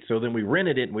 So then we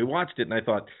rented it and we watched it, and I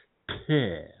thought,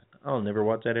 I'll never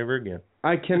watch that ever again.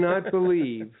 I cannot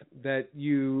believe that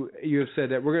you have said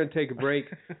that. We're going to take a break.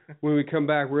 When we come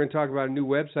back, we're going to talk about a new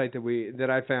website that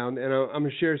I found, and I'm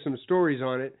going to share some stories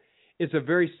on it. It's a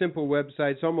very simple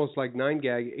website. It's almost like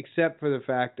 9gag, except for the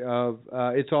fact of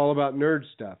it's all about nerd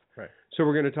stuff. Right. So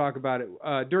we're going to talk about it.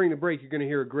 During the break, you're going to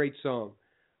hear a great song.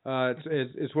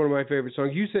 It's one of my favorite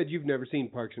songs. You said you've never seen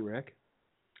Parks and Rec.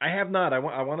 I have not. I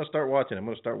want to start watching. I'm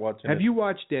going to start watching. Have you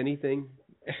watched anything?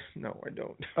 No, I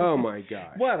don't. Oh my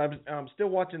God! What? I'm still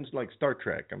watching like Star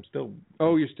Trek. I'm still.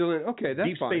 Oh, you're still in. Okay, that's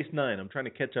Deep fine. Space Nine. I'm trying to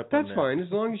catch up. That's on that. fine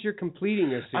as long as you're completing a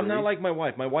series. I'm not like my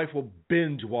wife. My wife will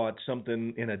binge watch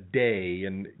something in a day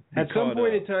and at some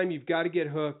point in time, you've got to get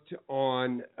hooked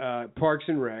on Parks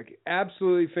and Rec.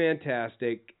 Absolutely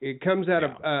fantastic. It comes out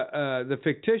of the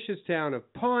fictitious town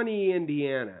of Pawnee,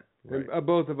 Indiana. Right.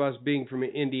 Both of us being from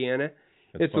Indiana.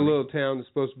 It's funny. a little town that's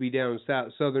supposed to be down in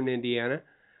southern Indiana.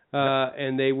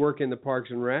 And they work in the Parks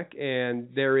and Rec, and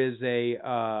there is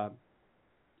a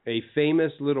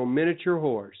famous little miniature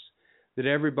horse that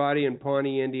everybody in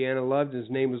Pawnee, Indiana loved. His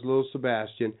name was Little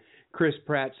Sebastian. Chris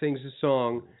Pratt sings a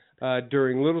song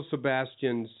during Little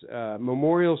Sebastian's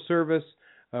memorial service.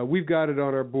 We've got it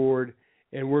on our board,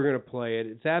 and we're going to play it.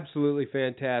 It's absolutely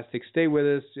fantastic. Stay with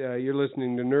us. You're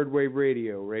listening to Nerdwave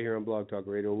Radio right here on Blog Talk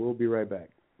Radio. We'll be right back.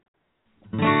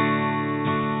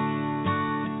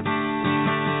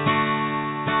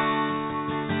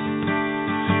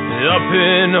 Up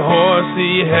in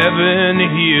horsey heaven,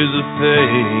 here's the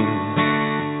thing.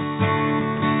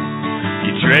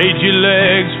 You trade your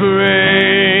legs for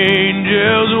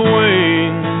angels'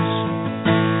 wings.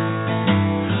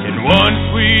 And once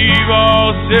we've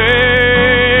all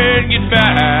said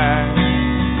goodbye,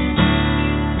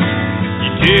 you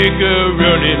take a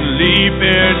running leap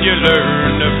and you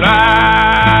learn to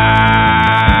fly.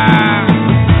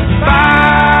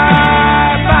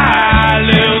 Bye-bye,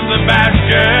 little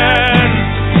Sebastian.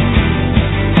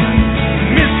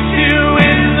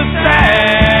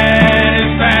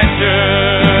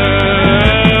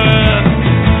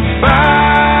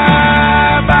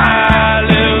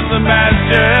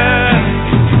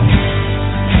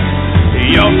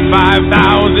 You're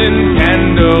 5,000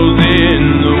 candles in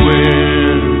the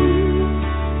wind.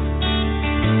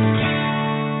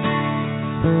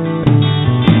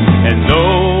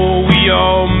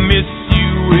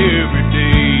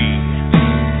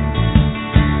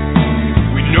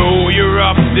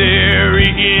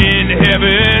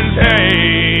 heaven's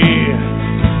hay.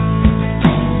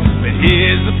 But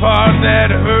here's the part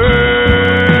that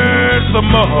hurts the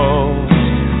most.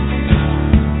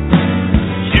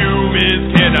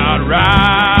 Humans cannot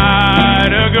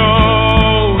ride a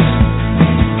ghost.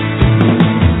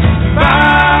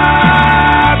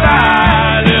 Bye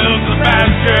bye, little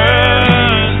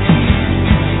Sebastian.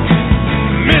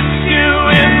 Miss you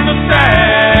in the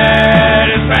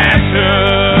satisfaction.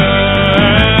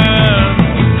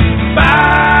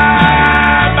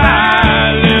 Bye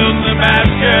bye, little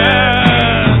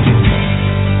Sebastian.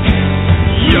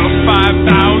 You're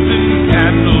 5,000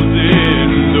 candles in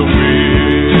the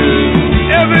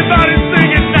wind. Everybody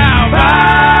sing it now.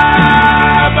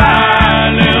 Bye bye,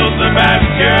 little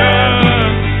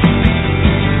Sebastian.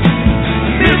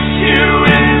 Miss you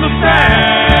in the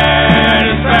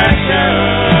satisfaction.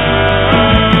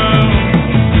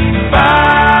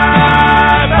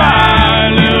 Bye bye,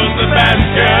 little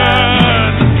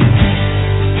Sebastian.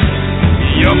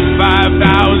 You're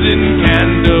 5,000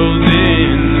 candles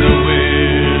in the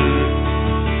wind.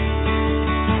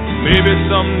 Maybe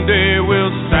someday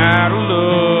we'll saddle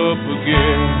up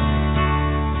again.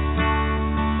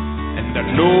 And I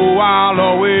know I'll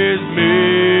always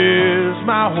miss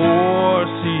my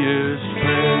horsiest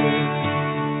friend.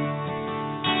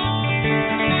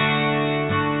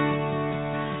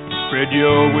 Spread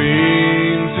your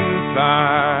wings and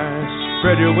fly.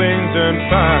 Spread your wings and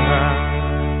fly.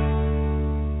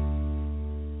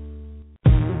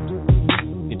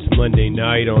 It's Monday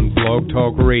night on Blog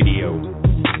Talk Radio.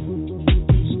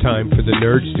 It's time for the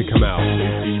nerds to come out.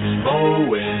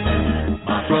 Mowing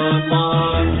my front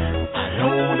lawn. I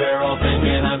know they're all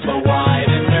thinking I'm so white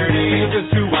and nerdy.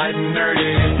 Just too white and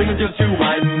nerdy. Thinking just too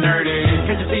white and nerdy.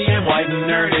 Can't you see I'm white and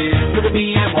nerdy? Look at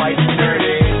me, I'm white and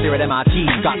nerdy. Here at MIT,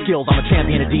 got skills, I'm a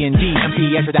champion of D&D. MC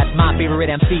Escher, that's my favorite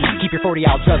MC. Keep your 40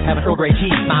 out, just have an Earl Grey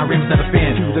tea. My rims never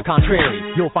spin, to the contrary.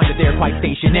 You'll find that they're quite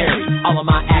stationary. All of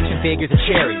my action figures are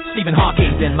cherry. Stephen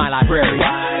Hawking's in my library.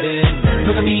 White and nerdy.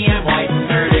 Look at me, I'm white and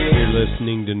nerdy. You're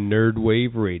listening to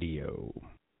Nerdwave Radio.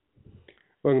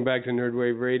 Welcome back to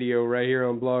Nerdwave Radio, right here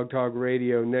on Blog Talk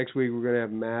Radio. Next week we're going to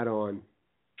have Matt on.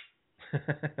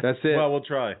 That's it. Well, we'll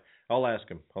try. I'll ask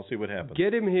him. I'll see what happens.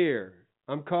 Get him here.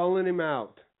 I'm calling him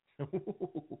out.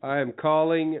 I am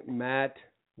calling Matt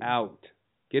out.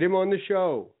 Get him on the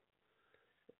show.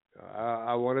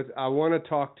 I want to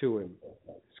talk to him.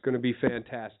 It's going to be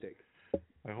fantastic.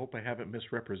 I hope I haven't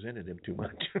misrepresented him too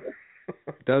much.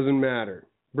 Doesn't matter.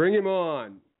 Bring him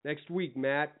on next week,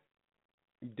 Matt.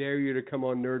 I dare you to come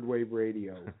on Nerdwave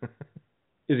Radio.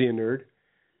 Is he a nerd?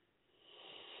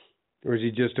 Or is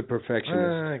he just a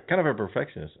perfectionist? Kind of a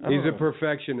perfectionist. He's a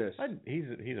perfectionist.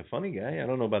 He's a funny guy. I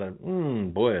don't know about a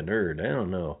nerd. I don't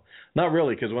know. Not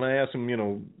really, because when I ask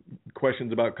him,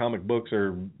 questions about comic books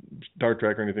or Star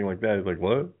Trek or anything like that, he's like,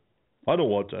 "What? I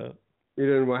don't watch that." He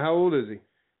doesn't. How old is he?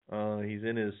 He's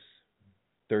in his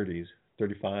 30s,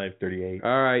 35, 38.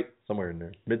 All right, somewhere in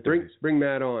there, mid-30s. Bring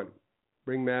Matt on.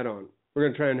 Bring Matt on. We're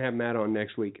gonna try and have Matt on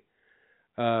next week.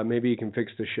 Maybe he can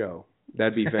fix the show.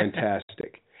 That'd be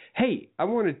fantastic. Hey, I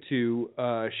wanted to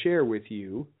share with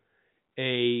you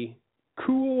a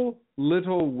cool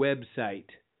little website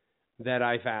that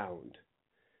I found.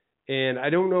 And I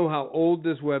don't know how old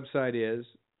this website is,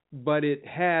 but it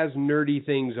has nerdy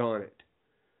things on it.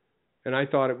 And I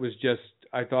thought it was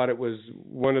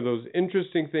one of those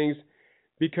interesting things,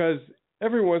 because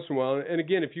every once in a while, and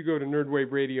again, if you go to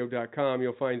nerdwaveradio.com,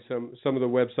 you'll find some of the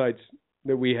websites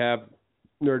that we have,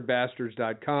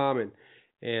 nerdbastards.com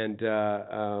and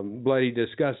Bloody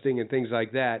Disgusting and things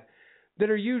like that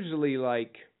are usually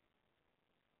like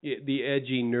the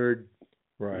edgy nerd,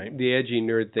 right? The edgy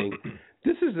nerd thing.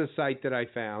 This is a site that I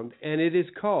found, and it is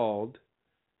called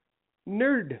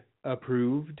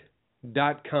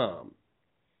nerdapproved.com.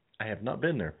 I have not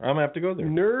been there. I'm going to have to go there.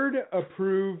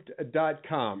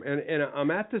 Nerdapproved.com. And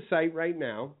I'm at the site right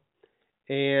now,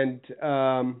 and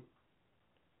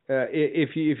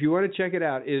if you want to check it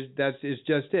out, is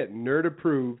just it,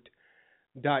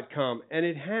 nerdapproved.com, and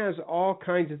it has all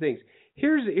kinds of things.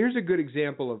 Here's a good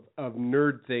example of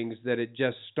nerd things that it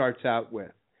just starts out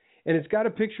with, and it's got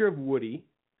a picture of Woody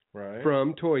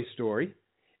from Toy Story,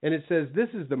 and it says,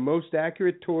 "This is the most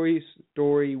accurate Toy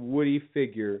Story Woody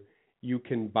figure you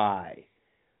can buy,"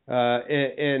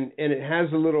 and it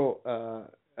has a little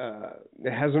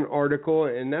it has an article,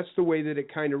 and that's the way that it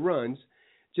kind of runs.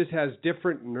 Just has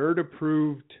different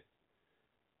nerd-approved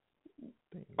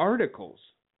articles.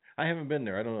 I haven't been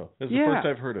there. I don't know. This is the first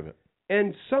I've heard of it.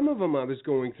 And some of them I was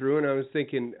going through, and I was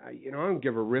thinking, I don't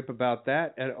give a rip about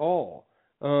that at all.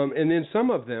 And then some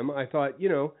of them I thought,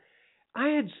 I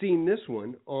had seen this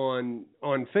one on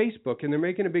Facebook, and they're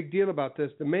making a big deal about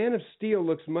this. The Man of Steel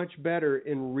looks much better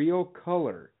in real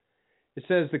color. It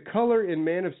says the color in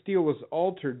Man of Steel was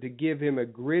altered to give him a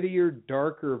grittier,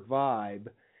 darker vibe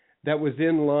that was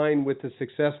in line with the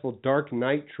successful Dark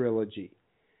Knight trilogy.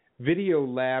 Video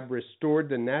Lab restored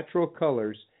the natural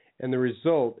colors, and the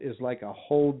result is like a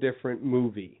whole different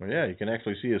movie. Well, yeah, you can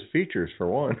actually see his features for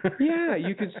one. Yeah,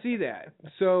 you can see that.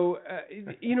 So,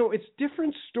 it's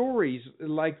different stories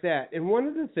like that. And one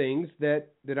of the things that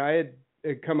I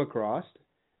had come across,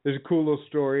 there's a cool little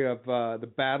story of the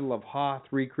Battle of Hoth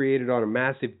recreated on a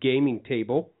massive gaming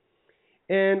table,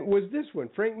 and was this one.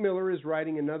 Frank Miller is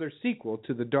writing another sequel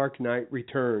to The Dark Knight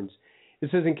Returns. It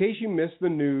says, in case you missed the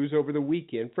news over the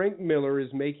weekend, Frank Miller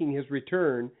is making his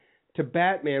return to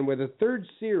Batman with a third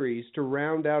series to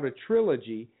round out a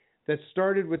trilogy that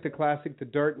started with the classic The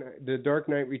Dark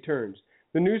Knight Returns.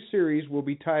 The new series will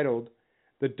be titled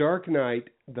The Dark Knight,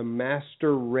 The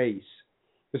Master Race.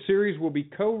 The series will be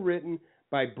co-written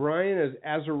by Brian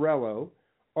Azzarello.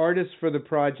 Artists for the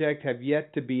project have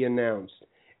yet to be announced.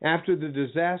 After the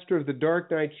disaster of The Dark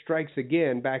Knight Strikes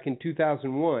Again back in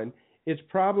 2001, it's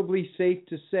probably safe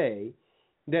to say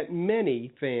that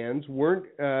many fans weren't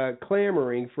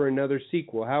clamoring for another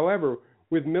sequel. However,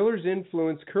 with Miller's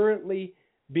influence currently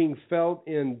being felt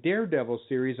in Daredevil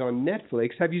series on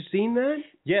Netflix, have you seen that?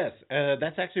 Yes,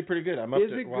 that's actually pretty good. I'm up Is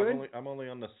to, it well, good? I'm only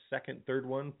on the third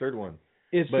one.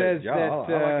 It But, says yeah,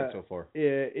 that I like it so far.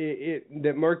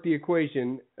 that Mark the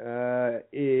Equation.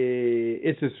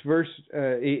 It's his first,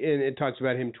 and it talks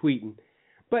about him tweeting.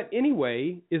 But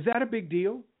anyway, is that a big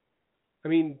deal? I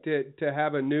mean, to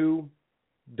have a new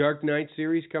Dark Knight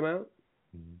series come out?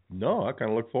 No, I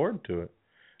kind of look forward to it.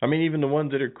 I mean, even the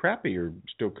ones that are crappy are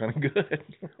still kind of good.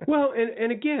 Well,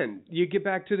 and again, you get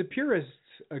back to the purists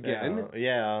again.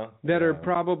 That are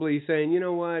probably saying, you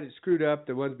know what, it screwed up.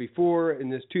 The ones before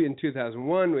in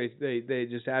 2001, they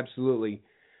just absolutely.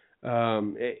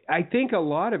 I think a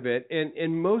lot of it,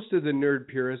 and most of the nerd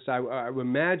purists, I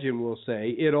imagine, will say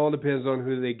it all depends on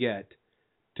who they get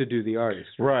to do the artist.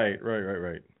 Right.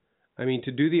 I mean,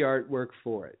 to do the artwork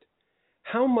for it.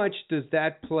 How much does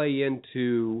that play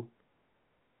into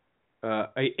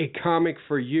a comic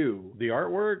for you? The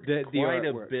artwork? Quite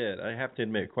a bit. I have to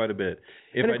admit, quite a bit.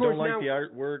 If I don't like the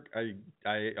artwork,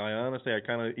 I honestly, I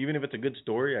kind of, even if it's a good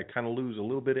story, I kind of lose a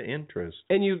little bit of interest.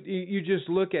 And you just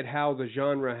look at how the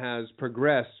genre has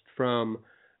progressed from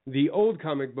the old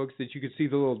comic books that you could see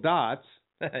the little dots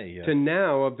to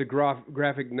now of the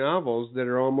graphic novels that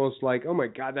are almost like, oh my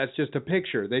God, that's just a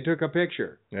picture. They took a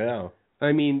picture. Yeah.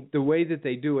 I mean, the way that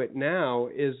they do it now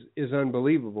is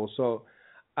unbelievable. So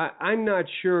I'm not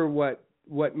sure what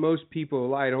most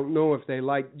people, I don't know if they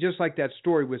like, just like that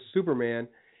story with Superman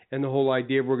and the whole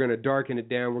idea of we're going to darken it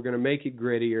down, we're going to make it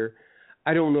grittier.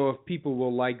 I don't know if people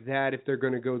will like that, if they're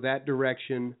going to go that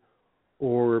direction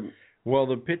or... Well,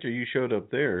 the picture you showed up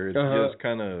there is just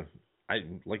kind of,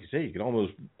 like you say, you can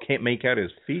almost can't make out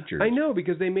his features. I know,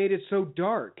 because they made it so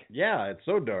dark. Yeah, it's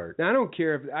so dark. Now, I don't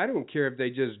care if they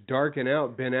just darken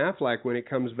out Ben Affleck when it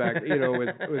comes back,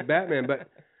 with Batman.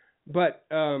 But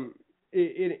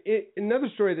another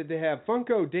story that they have,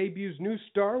 Funko debuts new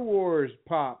Star Wars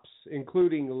pops,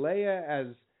 including Leia as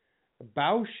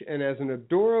Boushh and as an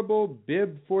adorable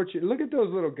Bib Fortuna. Look at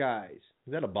those little guys.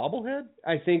 Is that a bobblehead?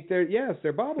 I think they're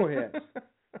bobbleheads.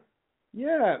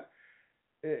 Yeah.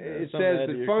 It says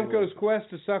that Funko's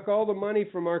quest to suck all the money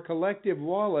from our collective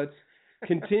wallets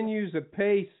continues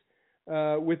apace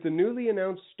with the newly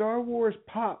announced Star Wars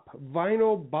Pop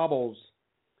vinyl baubles.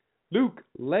 Luke,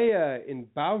 Leia in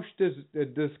Boushh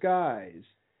disguise.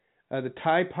 The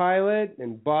TIE Pilot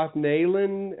and Both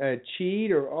Nayland, Cheed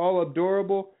are all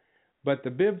adorable, but the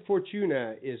Bib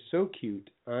Fortuna is so cute,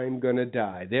 I'm going to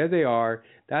die. There they are.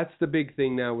 That's the big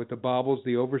thing now with the baubles,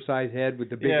 the oversized head with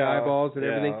the big eyeballs and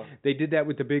everything. They did that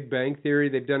with the Big Bang Theory.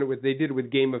 They did it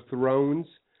with Game of Thrones.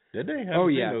 Did they?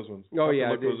 Seen those ones. Oh,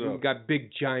 yeah. They've got big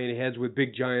giant heads with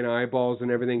big giant eyeballs and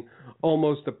everything.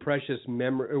 Almost the precious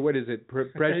memory. What is it?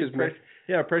 Precious memories.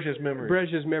 Precious memories.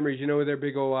 Precious memories, with their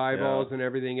big old eyeballs and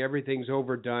everything. Everything's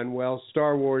overdone. Well,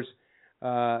 Star Wars,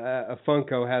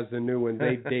 Funko has the new one.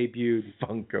 They debuted.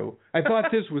 Funko. I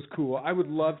thought this was cool. I would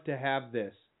love to have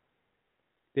this.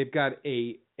 They've got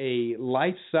a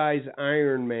life-size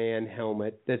Iron Man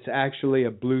helmet that's actually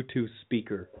a Bluetooth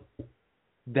speaker.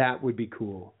 That would be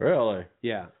cool. Really?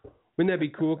 Yeah. Wouldn't that be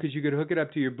cool? Because you could hook it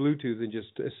up to your Bluetooth and just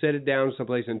set it down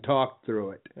someplace and talk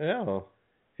through it. Yeah.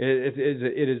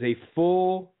 It is a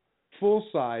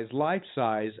full-size,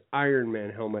 life-size Iron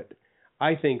Man helmet.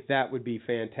 I think that would be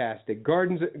fantastic.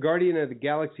 Guardian of the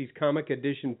Galaxy's Comic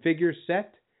Edition figure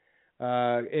set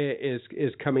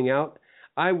is coming out.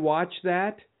 I watched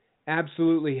that.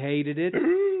 Absolutely hated it.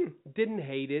 Didn't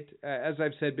hate it. As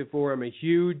I've said before, I'm a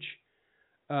huge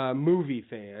movie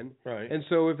fan. Right. And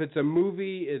so if it's a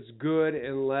movie, it's good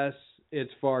unless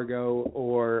it's Fargo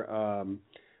or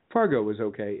Fargo was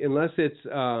okay. Unless it's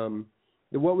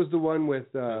what was the one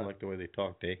with I don't like the way they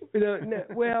talked, eh? no,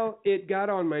 well, it got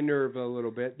on my nerve a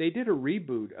little bit. They did a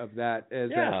reboot of that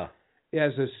as a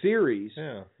series.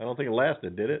 Yeah. I don't think it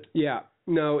lasted, did it? Yeah.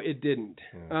 No, it didn't.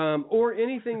 Yeah. Or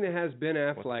anything that has Ben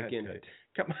Affleck in it.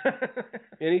 Come on.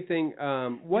 Anything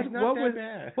what He's not that was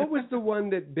bad. what was the one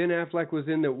that Ben Affleck was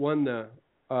in that won the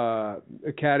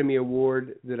Academy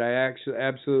Award that I actually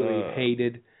absolutely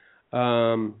hated?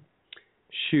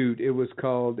 It was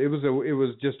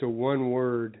just a one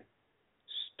word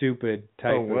stupid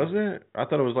type. Oh, was it? I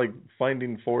thought it was like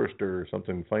Finding Forrester or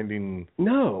something. Finding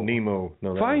Nemo.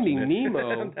 No, Finding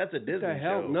Nemo. That's a Disney what the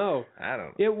hell? show. No. I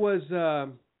don't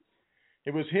know.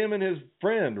 It was him and his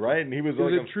friend, right? And he was it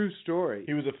was like a true story.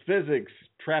 He was a physics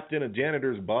trapped in a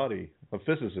janitor's body. A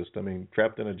physicist,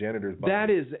 trapped in a janitor's body. That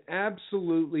is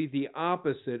absolutely the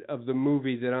opposite of the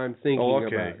movie that I'm thinking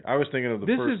about. I was thinking of the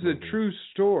first This is movie. a true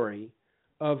story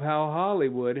of how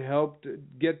Hollywood helped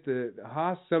get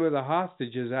some of the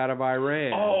hostages out of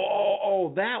Iran.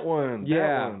 Oh, that one.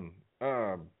 Yeah. That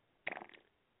one.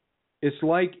 It's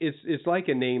like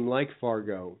a name like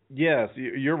Fargo. Yes,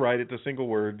 you're right. It's a single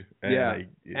word. And I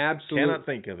absolutely. Cannot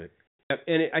think of it.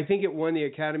 And I think it won the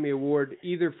Academy Award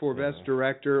either for Best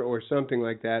Director or something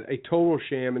like that. A total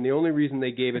sham, and the only reason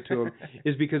they gave it to him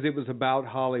is because it was about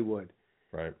Hollywood.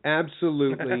 Right.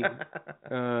 Absolutely.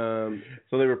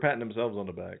 So they were patting themselves on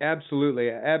the back. Absolutely.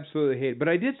 I absolutely hate it. But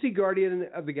I did see Guardian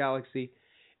of the Galaxy,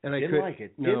 and I didn't like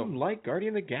it. No. Didn't like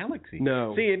Guardian of the Galaxy.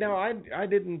 No. See, now I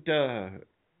didn't.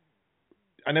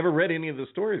 I never read any of the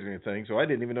stories or anything, so I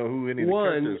didn't even know who any of the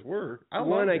characters were.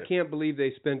 I can't believe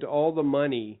they spent all the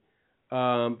money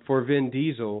for Vin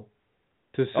Diesel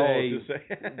to say.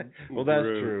 Well, that's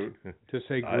true. To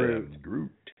say Groot. I am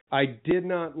Groot. I did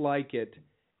not like it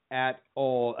at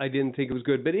all. I didn't think it was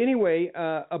good. But anyway,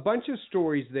 a bunch of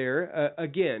stories there.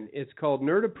 Again, it's called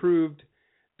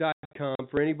nerdapproved.com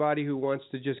for anybody who wants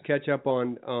to just catch up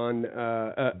on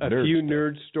a few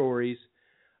nerd stories.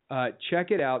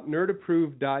 Check it out,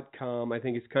 nerdapproved.com. I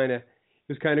think it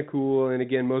was kind of cool. And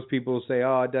again, most people will say,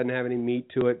 "Oh, it doesn't have any meat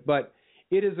to it," but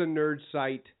it is a nerd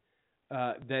site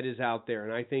that is out there,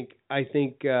 and I think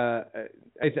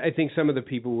some of the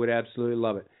people would absolutely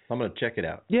love it. I'm going to check it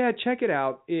out. Yeah, check it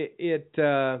out. It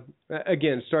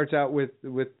again starts out with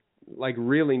like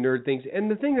really nerd things,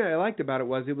 and the thing that I liked about it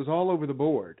was all over the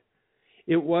board.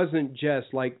 It wasn't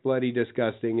just like Bloody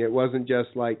Disgusting. It wasn't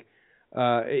just like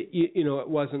it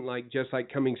wasn't like just like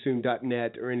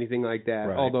comingsoon.net or anything like that.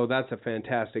 Right. Although that's a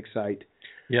fantastic site.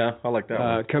 Yeah, I like that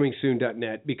one.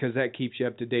 Comingsoon.net, because that keeps you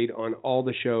up to date on all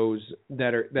the shows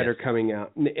that are coming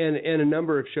out, and a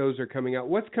number of shows are coming out.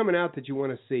 What's coming out that you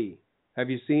want to see? Have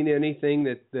you seen anything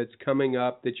that's coming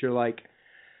up that you're like,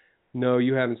 no,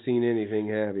 you haven't seen anything,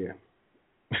 have you?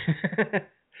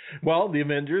 Well, the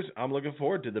Avengers. I'm looking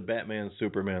forward to the Batman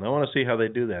Superman. I want to see how they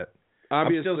do that.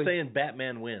 Obviously, I'm still saying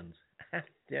Batman wins.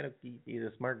 He's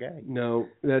a smart guy. No,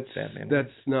 that's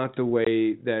not the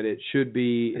way that it should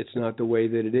be. It's not the way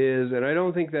that it is, and I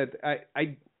don't think that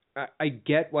I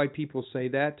get why people say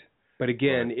that. But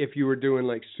again, if you were doing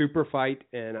like Super Fight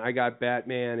and I got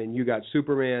Batman and you got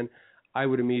Superman, I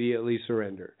would immediately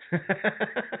surrender.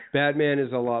 Batman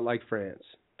is a lot like France.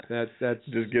 That's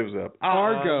just gives up.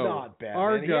 Argo. Not Batman.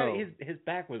 Argo. His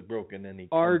back was broken and he.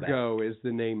 Argo is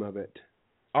the name of it.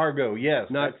 Argo, yes,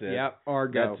 that's it. Yeah,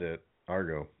 Argo. That's it.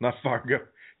 Argo, not Fargo.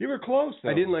 You were close,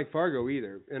 though. I didn't like Fargo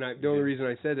either, and the only reason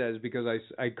I said that is because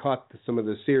I caught some of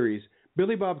the series.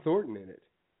 Billy Bob Thornton in it.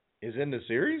 Is in the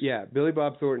series? Yeah, Billy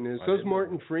Bob Thornton is. So is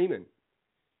Martin Freeman.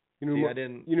 You know, I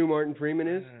didn't. You know who Martin Freeman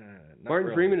is? Martin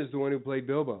really. Freeman is the one who played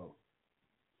Bilbo.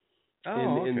 In the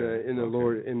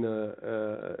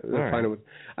final one.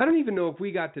 I don't even know if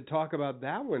we got to talk about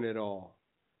that one at all.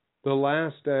 The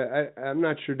last, I'm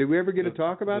not sure. Did we ever get to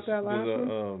talk about that last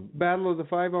one? Battle of the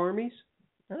Five Armies?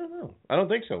 I don't know. I don't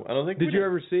think so. Did you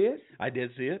ever see it? I did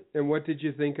see it. And what did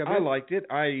you think of it? I liked it.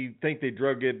 I think they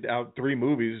drug it out 3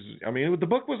 movies. I mean, the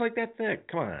book was like that thick.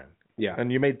 Come on. Yeah.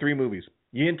 And you made 3 movies.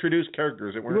 You introduced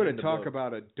characters that weren't in the book. You want to talk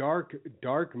about a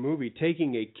dark movie,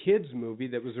 taking a kid's movie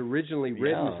that was originally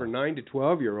written for 9 to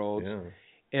 12-year-olds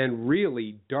and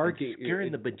really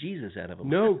scaring the bejesus out of them.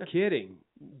 No kidding.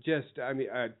 Just,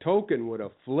 Tolkien would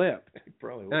have flipped.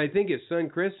 Probably would. And I think his son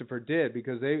Christopher did,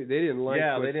 because they didn't like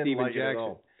they didn't Steven like Jackson. it at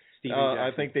all. Steven I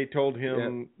Jackson. think they told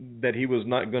him that he was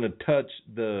not going to touch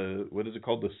the, what is it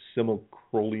called, the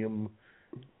simulacrolium.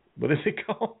 What is it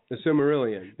called? The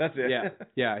Silmarillion. That's it.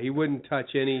 Yeah. He wouldn't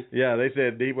touch any. Yeah, they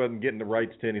said he wasn't getting the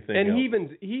rights to anything. And else.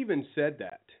 he even said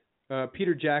that.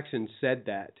 Peter Jackson said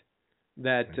that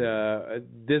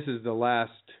this is the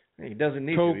last he doesn't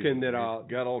need token to. that I'll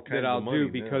got all kinds that I'll of money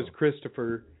do because now.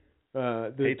 Christopher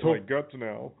the hates my guts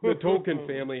now. the Tolkien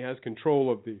family has control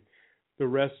of the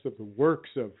rest of the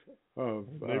works of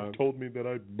They've told me that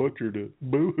I butchered it.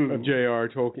 Boo-hoo. of J.R.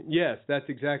 Tolkien. Yes, that's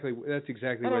exactly I what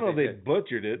don't know if they they said.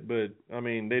 butchered it, but I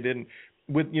mean they didn't.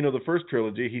 With the first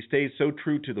trilogy, he stayed so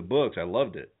true to the books. I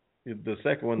loved it. The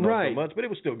second one, not so much, but it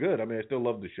was still good. I mean, I still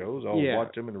love the shows. I'll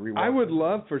watch them and rewatch them. I would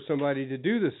love for somebody to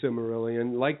do the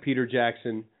Silmarillion like Peter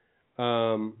Jackson.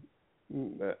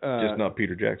 Just not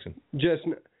Peter Jackson.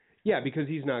 Because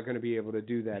he's not going to be able to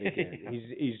do that again.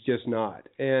 He's just not.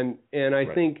 And I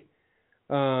think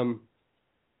I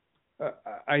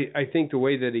think the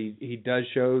way that he does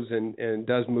shows and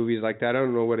does movies like that, I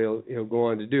don't know what he'll go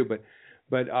on to do,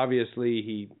 but obviously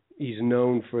he's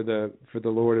known for the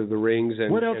Lord of the Rings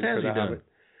and what else and has for he the done?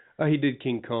 Hobbit. He did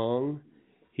King Kong.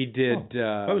 He did.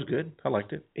 That was good. I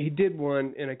liked it. He did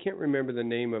one, and I can't remember the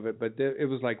name of it, but it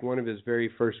was like one of his very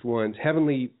first ones.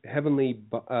 Heavenly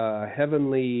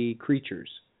Creatures,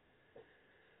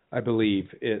 I believe.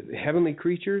 Heavenly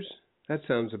Creatures. That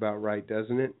sounds about right,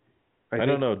 doesn't it? I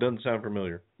don't know. It doesn't sound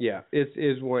familiar. Yeah, it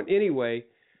is one. Anyway,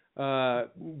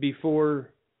 before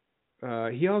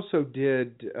he also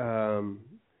did.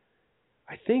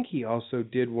 I think he also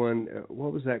did one.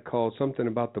 What was that called? Something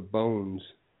about the bones.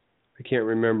 I can't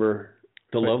remember.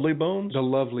 The Lovely Bones? The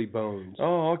Lovely Bones.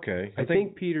 Oh, okay. I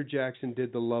think Peter Jackson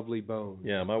did The Lovely Bones.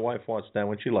 Yeah, my wife watched that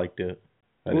one. She liked it.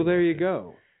 Well, there you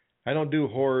go. I don't do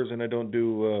horrors, and I don't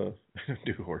do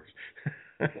horrors.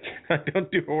 I don't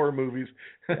do horror movies.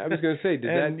 I was going to say,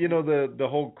 and the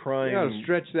whole crime. You got to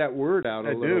stretch that word out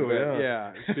a little bit.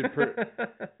 Yeah, it should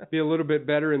be a little bit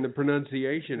better in the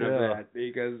pronunciation of that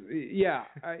because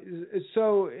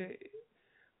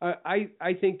I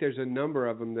think there's a number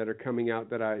of them that are coming out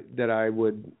that I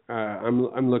would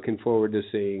I'm looking forward to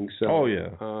seeing. So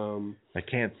I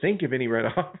can't think of any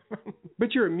right off.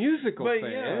 But you're a musical fan.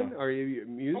 Yeah. Are you a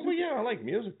musical? Oh, well, yeah, I like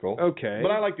musical. Okay. But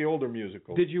I like the older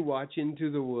musicals. Did you watch Into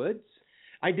the Woods?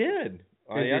 I did.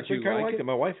 I actually kind of liked it.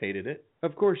 My wife hated it.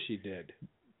 Of course she did.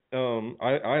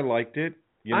 I liked it.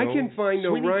 I can find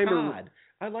no Sweeney rhyme Todd.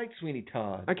 I like Sweeney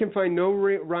Todd. I can find no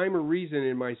rhyme or reason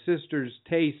in my sister's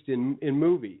taste in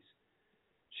movies.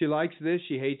 She likes this,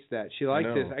 she hates that. She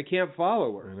likes this. I can't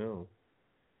follow her. I know.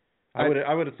 I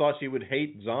would have thought she would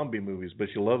hate zombie movies, but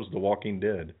she loves The Walking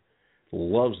Dead.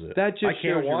 Loves it. That just I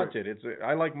can't watch it.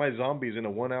 I like my zombies in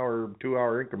a 1 hour, 2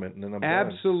 hour increment, and then I'm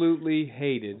absolutely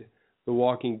hated The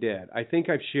Walking Dead. I think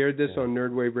I've shared this on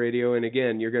Nerdwave Radio, and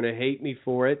again, you're going to hate me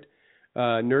for it.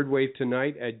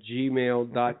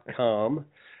 nerdwavetonight@gmail.com.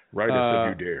 Write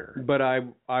us if you dare. But I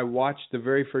watched the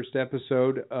very first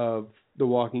episode of The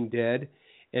Walking Dead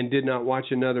and did not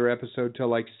watch another episode till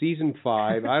like season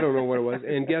 5. I don't know what it was.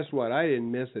 And guess what? I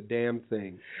didn't miss a damn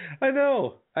thing. I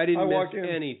know. I didn't miss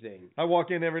anything. I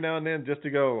walk in every now and then just to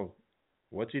go,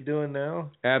 what's he doing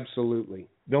now? Absolutely.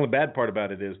 The only bad part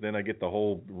about it is then I get the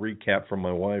whole recap from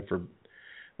my wife or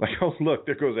like, oh, look,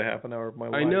 there goes a half an hour of my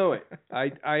life. I know it.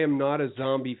 I am not a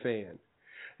zombie fan.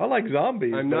 I like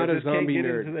zombies. I'm not I a just zombie can't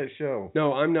get nerd. into that show.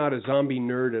 No, I'm not a zombie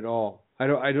nerd at all.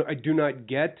 I do not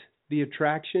get the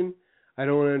attraction. I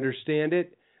don't understand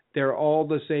it. They're all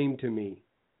the same to me.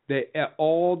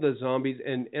 All the zombies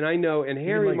and I know and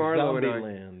Harry like Marlowe and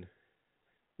Zombieland.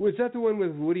 Was that the one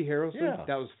with Woody Harrelson? Yeah.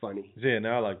 That was funny. Yeah,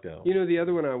 now I like that one. You know, the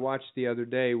other one I watched the other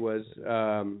day was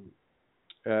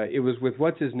it was with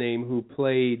what's his name who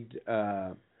played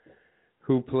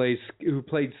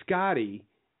Scotty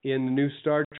in the new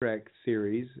Star Trek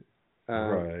series.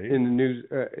 Right. In the news,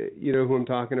 you know who I'm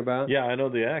talking about? Yeah, I know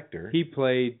the actor. He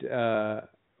played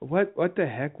what the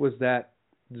heck was that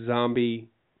zombie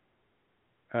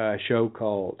show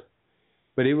called?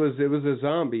 But it was a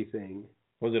zombie thing.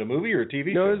 Was it a movie or a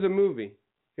TV show? No, it was a movie.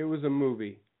 It was a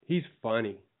movie. He's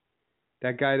funny.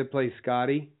 That guy that plays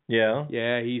Scotty? Yeah.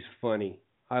 Yeah, he's funny.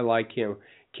 I like him.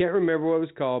 Can't remember what it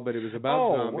was called, but it was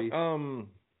about zombies.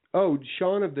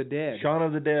 Shaun of the Dead. Shaun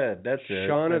of the Dead. That's it.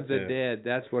 Shaun of the Dead.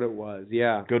 That's what it was.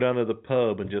 Yeah. Go down to the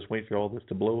pub and just wait for all this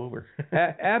to blow over.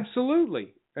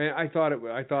 Absolutely. I thought it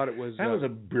was. That was a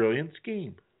brilliant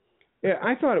scheme. Yeah,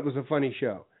 I thought it was a funny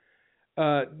show.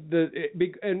 And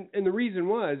the reason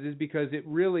is because it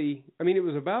really, I mean, it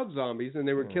was about zombies and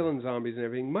they were killing zombies and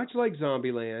everything, much like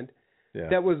Zombieland, Yeah.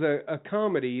 that was a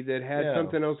comedy that had Yeah.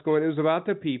 something else going. It was about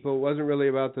the people. It wasn't really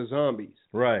about the zombies.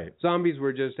 Right. Zombies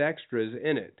were just extras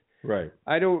in it. Right.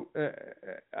 I don't.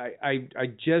 I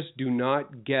just do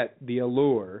not get the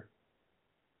allure.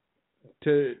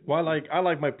 Well, I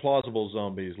like my plausible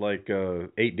zombies, like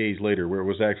 8 Days Later, where it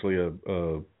was actually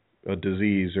a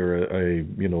disease or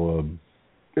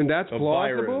and that's a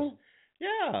plausible. virus.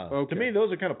 Yeah. Okay. To me,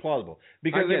 those are kind of plausible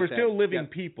because I they get were that. still living Yeah.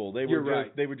 people. They You're were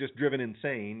right. they were just driven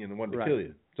insane and wanted to Right. kill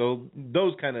you. So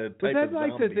those kind of Was type that of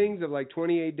like zombies. the things of like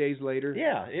 28 Days Later?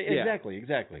 Yeah. Yeah.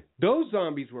 Exactly. Those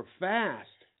zombies were fast.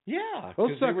 Yeah.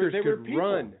 Those 'cause they were suckers could people.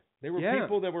 run. They were Yeah.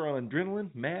 people that were on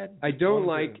adrenaline, mad. I just don't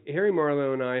wanted like Harry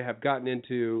Marlowe and I have gotten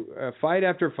into fight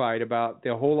after fight about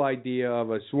the whole idea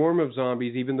of a swarm of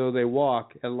zombies, even though they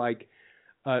walk at like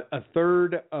a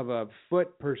third of a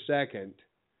foot per second.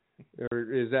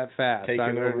 Or is that fast?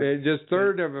 Taking over. It's just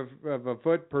third of a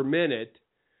foot per minute,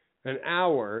 an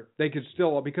hour. They could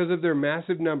still, because of their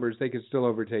massive numbers, they could still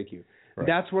overtake you. Right.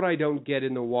 That's what I don't get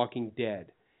in The Walking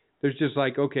Dead. There's just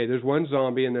like, okay, there's one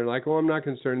zombie, and they're like, oh, I'm not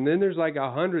concerned. And then there's like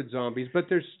 100 zombies, but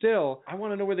there's still. I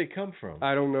want to know where they come from.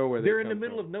 I don't know where They're in come the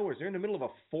middle from. of nowhere. They're in the middle of a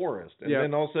forest, and Yeah.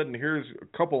 then all of a sudden, here's a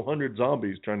couple hundred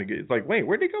zombies trying to get. It's like, wait,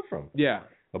 where'd they come from? Yeah.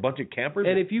 A bunch of campers.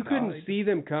 And that if you couldn't died? see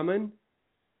them coming,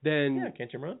 then yeah,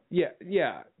 can't you run? yeah.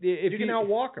 If you can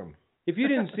outwalk them. if you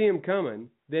didn't see them coming,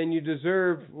 then you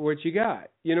deserve what you got.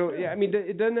 You know, I mean,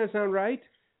 doesn't that sound right?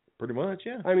 Pretty much,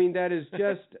 yeah. I mean, that is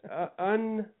just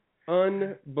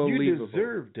unbelievable. You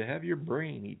deserve to have your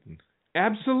brain eaten.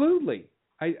 Absolutely.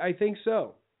 I think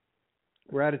so.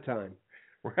 We're out of time.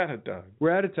 We're out of time.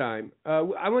 We're out of time. I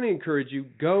want to encourage you,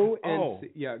 go and Oh.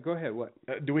 yeah, go ahead. What?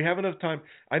 Do we have enough time?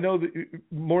 I know that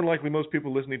more than likely most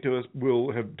people listening to us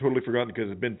will have totally forgotten because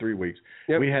it's been 3 weeks.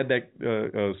 Yep. We had that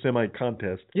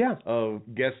semi-contest Yeah. of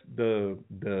guess the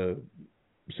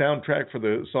soundtrack for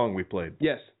the song we played.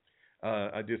 Yes.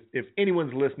 If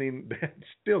anyone's listening that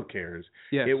still cares,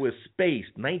 Yes. it was Space,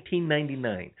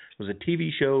 1999. It was a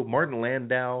TV show. Martin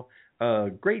Landau,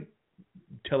 great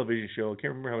television show. I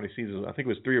can't remember how many seasons. I think it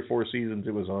was 3 or 4 seasons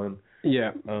it was on.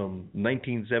 Yeah.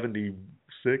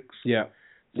 1976. Yeah.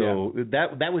 So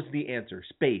that was the answer.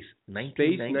 Space,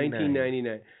 1999.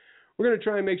 1999. We're going to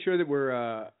try and make sure that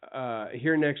we're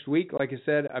here next week. Like I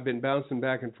said, I've been bouncing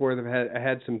back and forth. I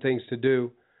had some things to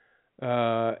do,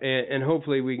 and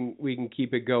hopefully we can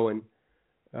keep it going.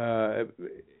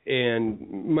 And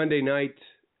Monday night,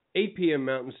 8 p.m.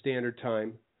 Mountain Standard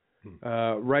Time,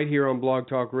 right here on Blog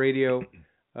Talk Radio.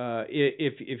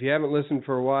 If you haven't listened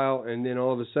for a while, and then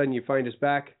all of a sudden you find us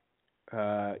back,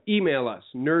 email us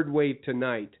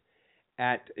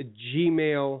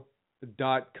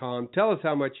nerdwavetonight@gmail.com. Tell us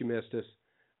how much you missed us,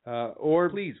 or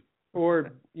Please,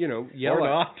 or yell or at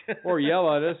not, or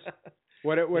yell at us,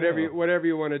 whatever you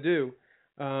want to do.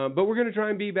 But we're going to try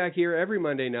and be back here every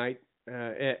Monday night,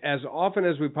 as often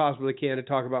as we possibly can, to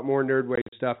talk about more Nerdwave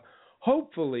stuff.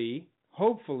 Hopefully,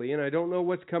 and I don't know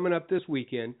what's coming up this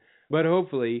weekend, but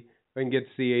hopefully I can get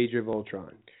to see Age of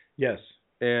Ultron. yes.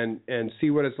 And see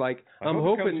what it's like. I'm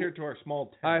hoping it comes here to our small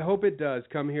town. I hope it does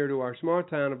come here to our small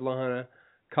town of Lahana,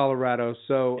 Colorado.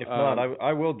 So If not,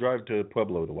 I will drive to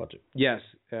Pueblo to watch it. yes.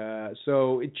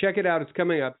 So check it out. It's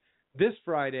coming up this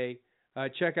Friday.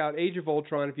 Check out Age of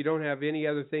Ultron if you don't have any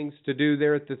other things to do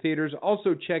there at the theaters.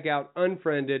 Also check out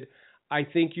Unfriended. I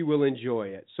think you will enjoy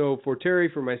it. So for Terry,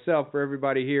 for myself, for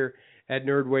everybody here at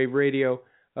Nerdwave Radio,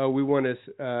 we want to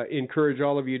encourage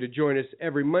all of you to join us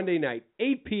every Monday night,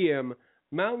 8 p.m.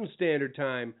 Mountain Standard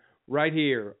Time, right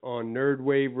here on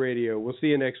Nerdwave Radio. We'll see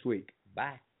you next week.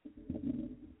 Bye.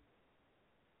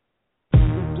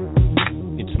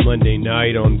 It's Monday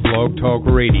night on Blog Talk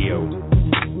Radio.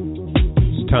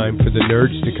 It's time for the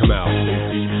nerds to come out.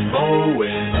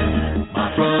 Mowing my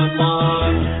front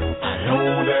lawn. I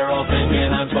know they're all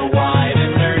thinking I'm so white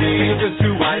and nerdy. Just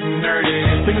too white and nerdy.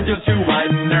 Thinking just too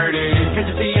white and nerdy. Can't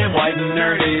you see I'm white and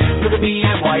nerdy? Look at me,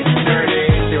 I'm white and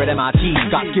nerdy. Here at MIT,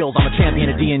 got skills, I'm a champion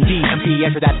at D&D. MC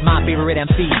Escher, that's my favorite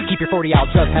MC. Keep your 40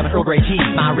 out, just have an Earl Grey tea.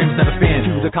 My rims never spin,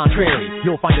 to the contrary.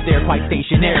 You'll find that they're quite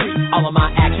stationary. All of my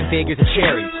action figures are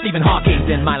cherry. Stephen Hawking's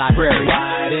in my library.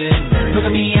 White and nerdy. Look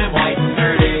at me, I'm white and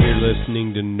nerdy. You're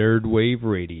listening to Nerdwave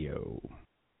Radio.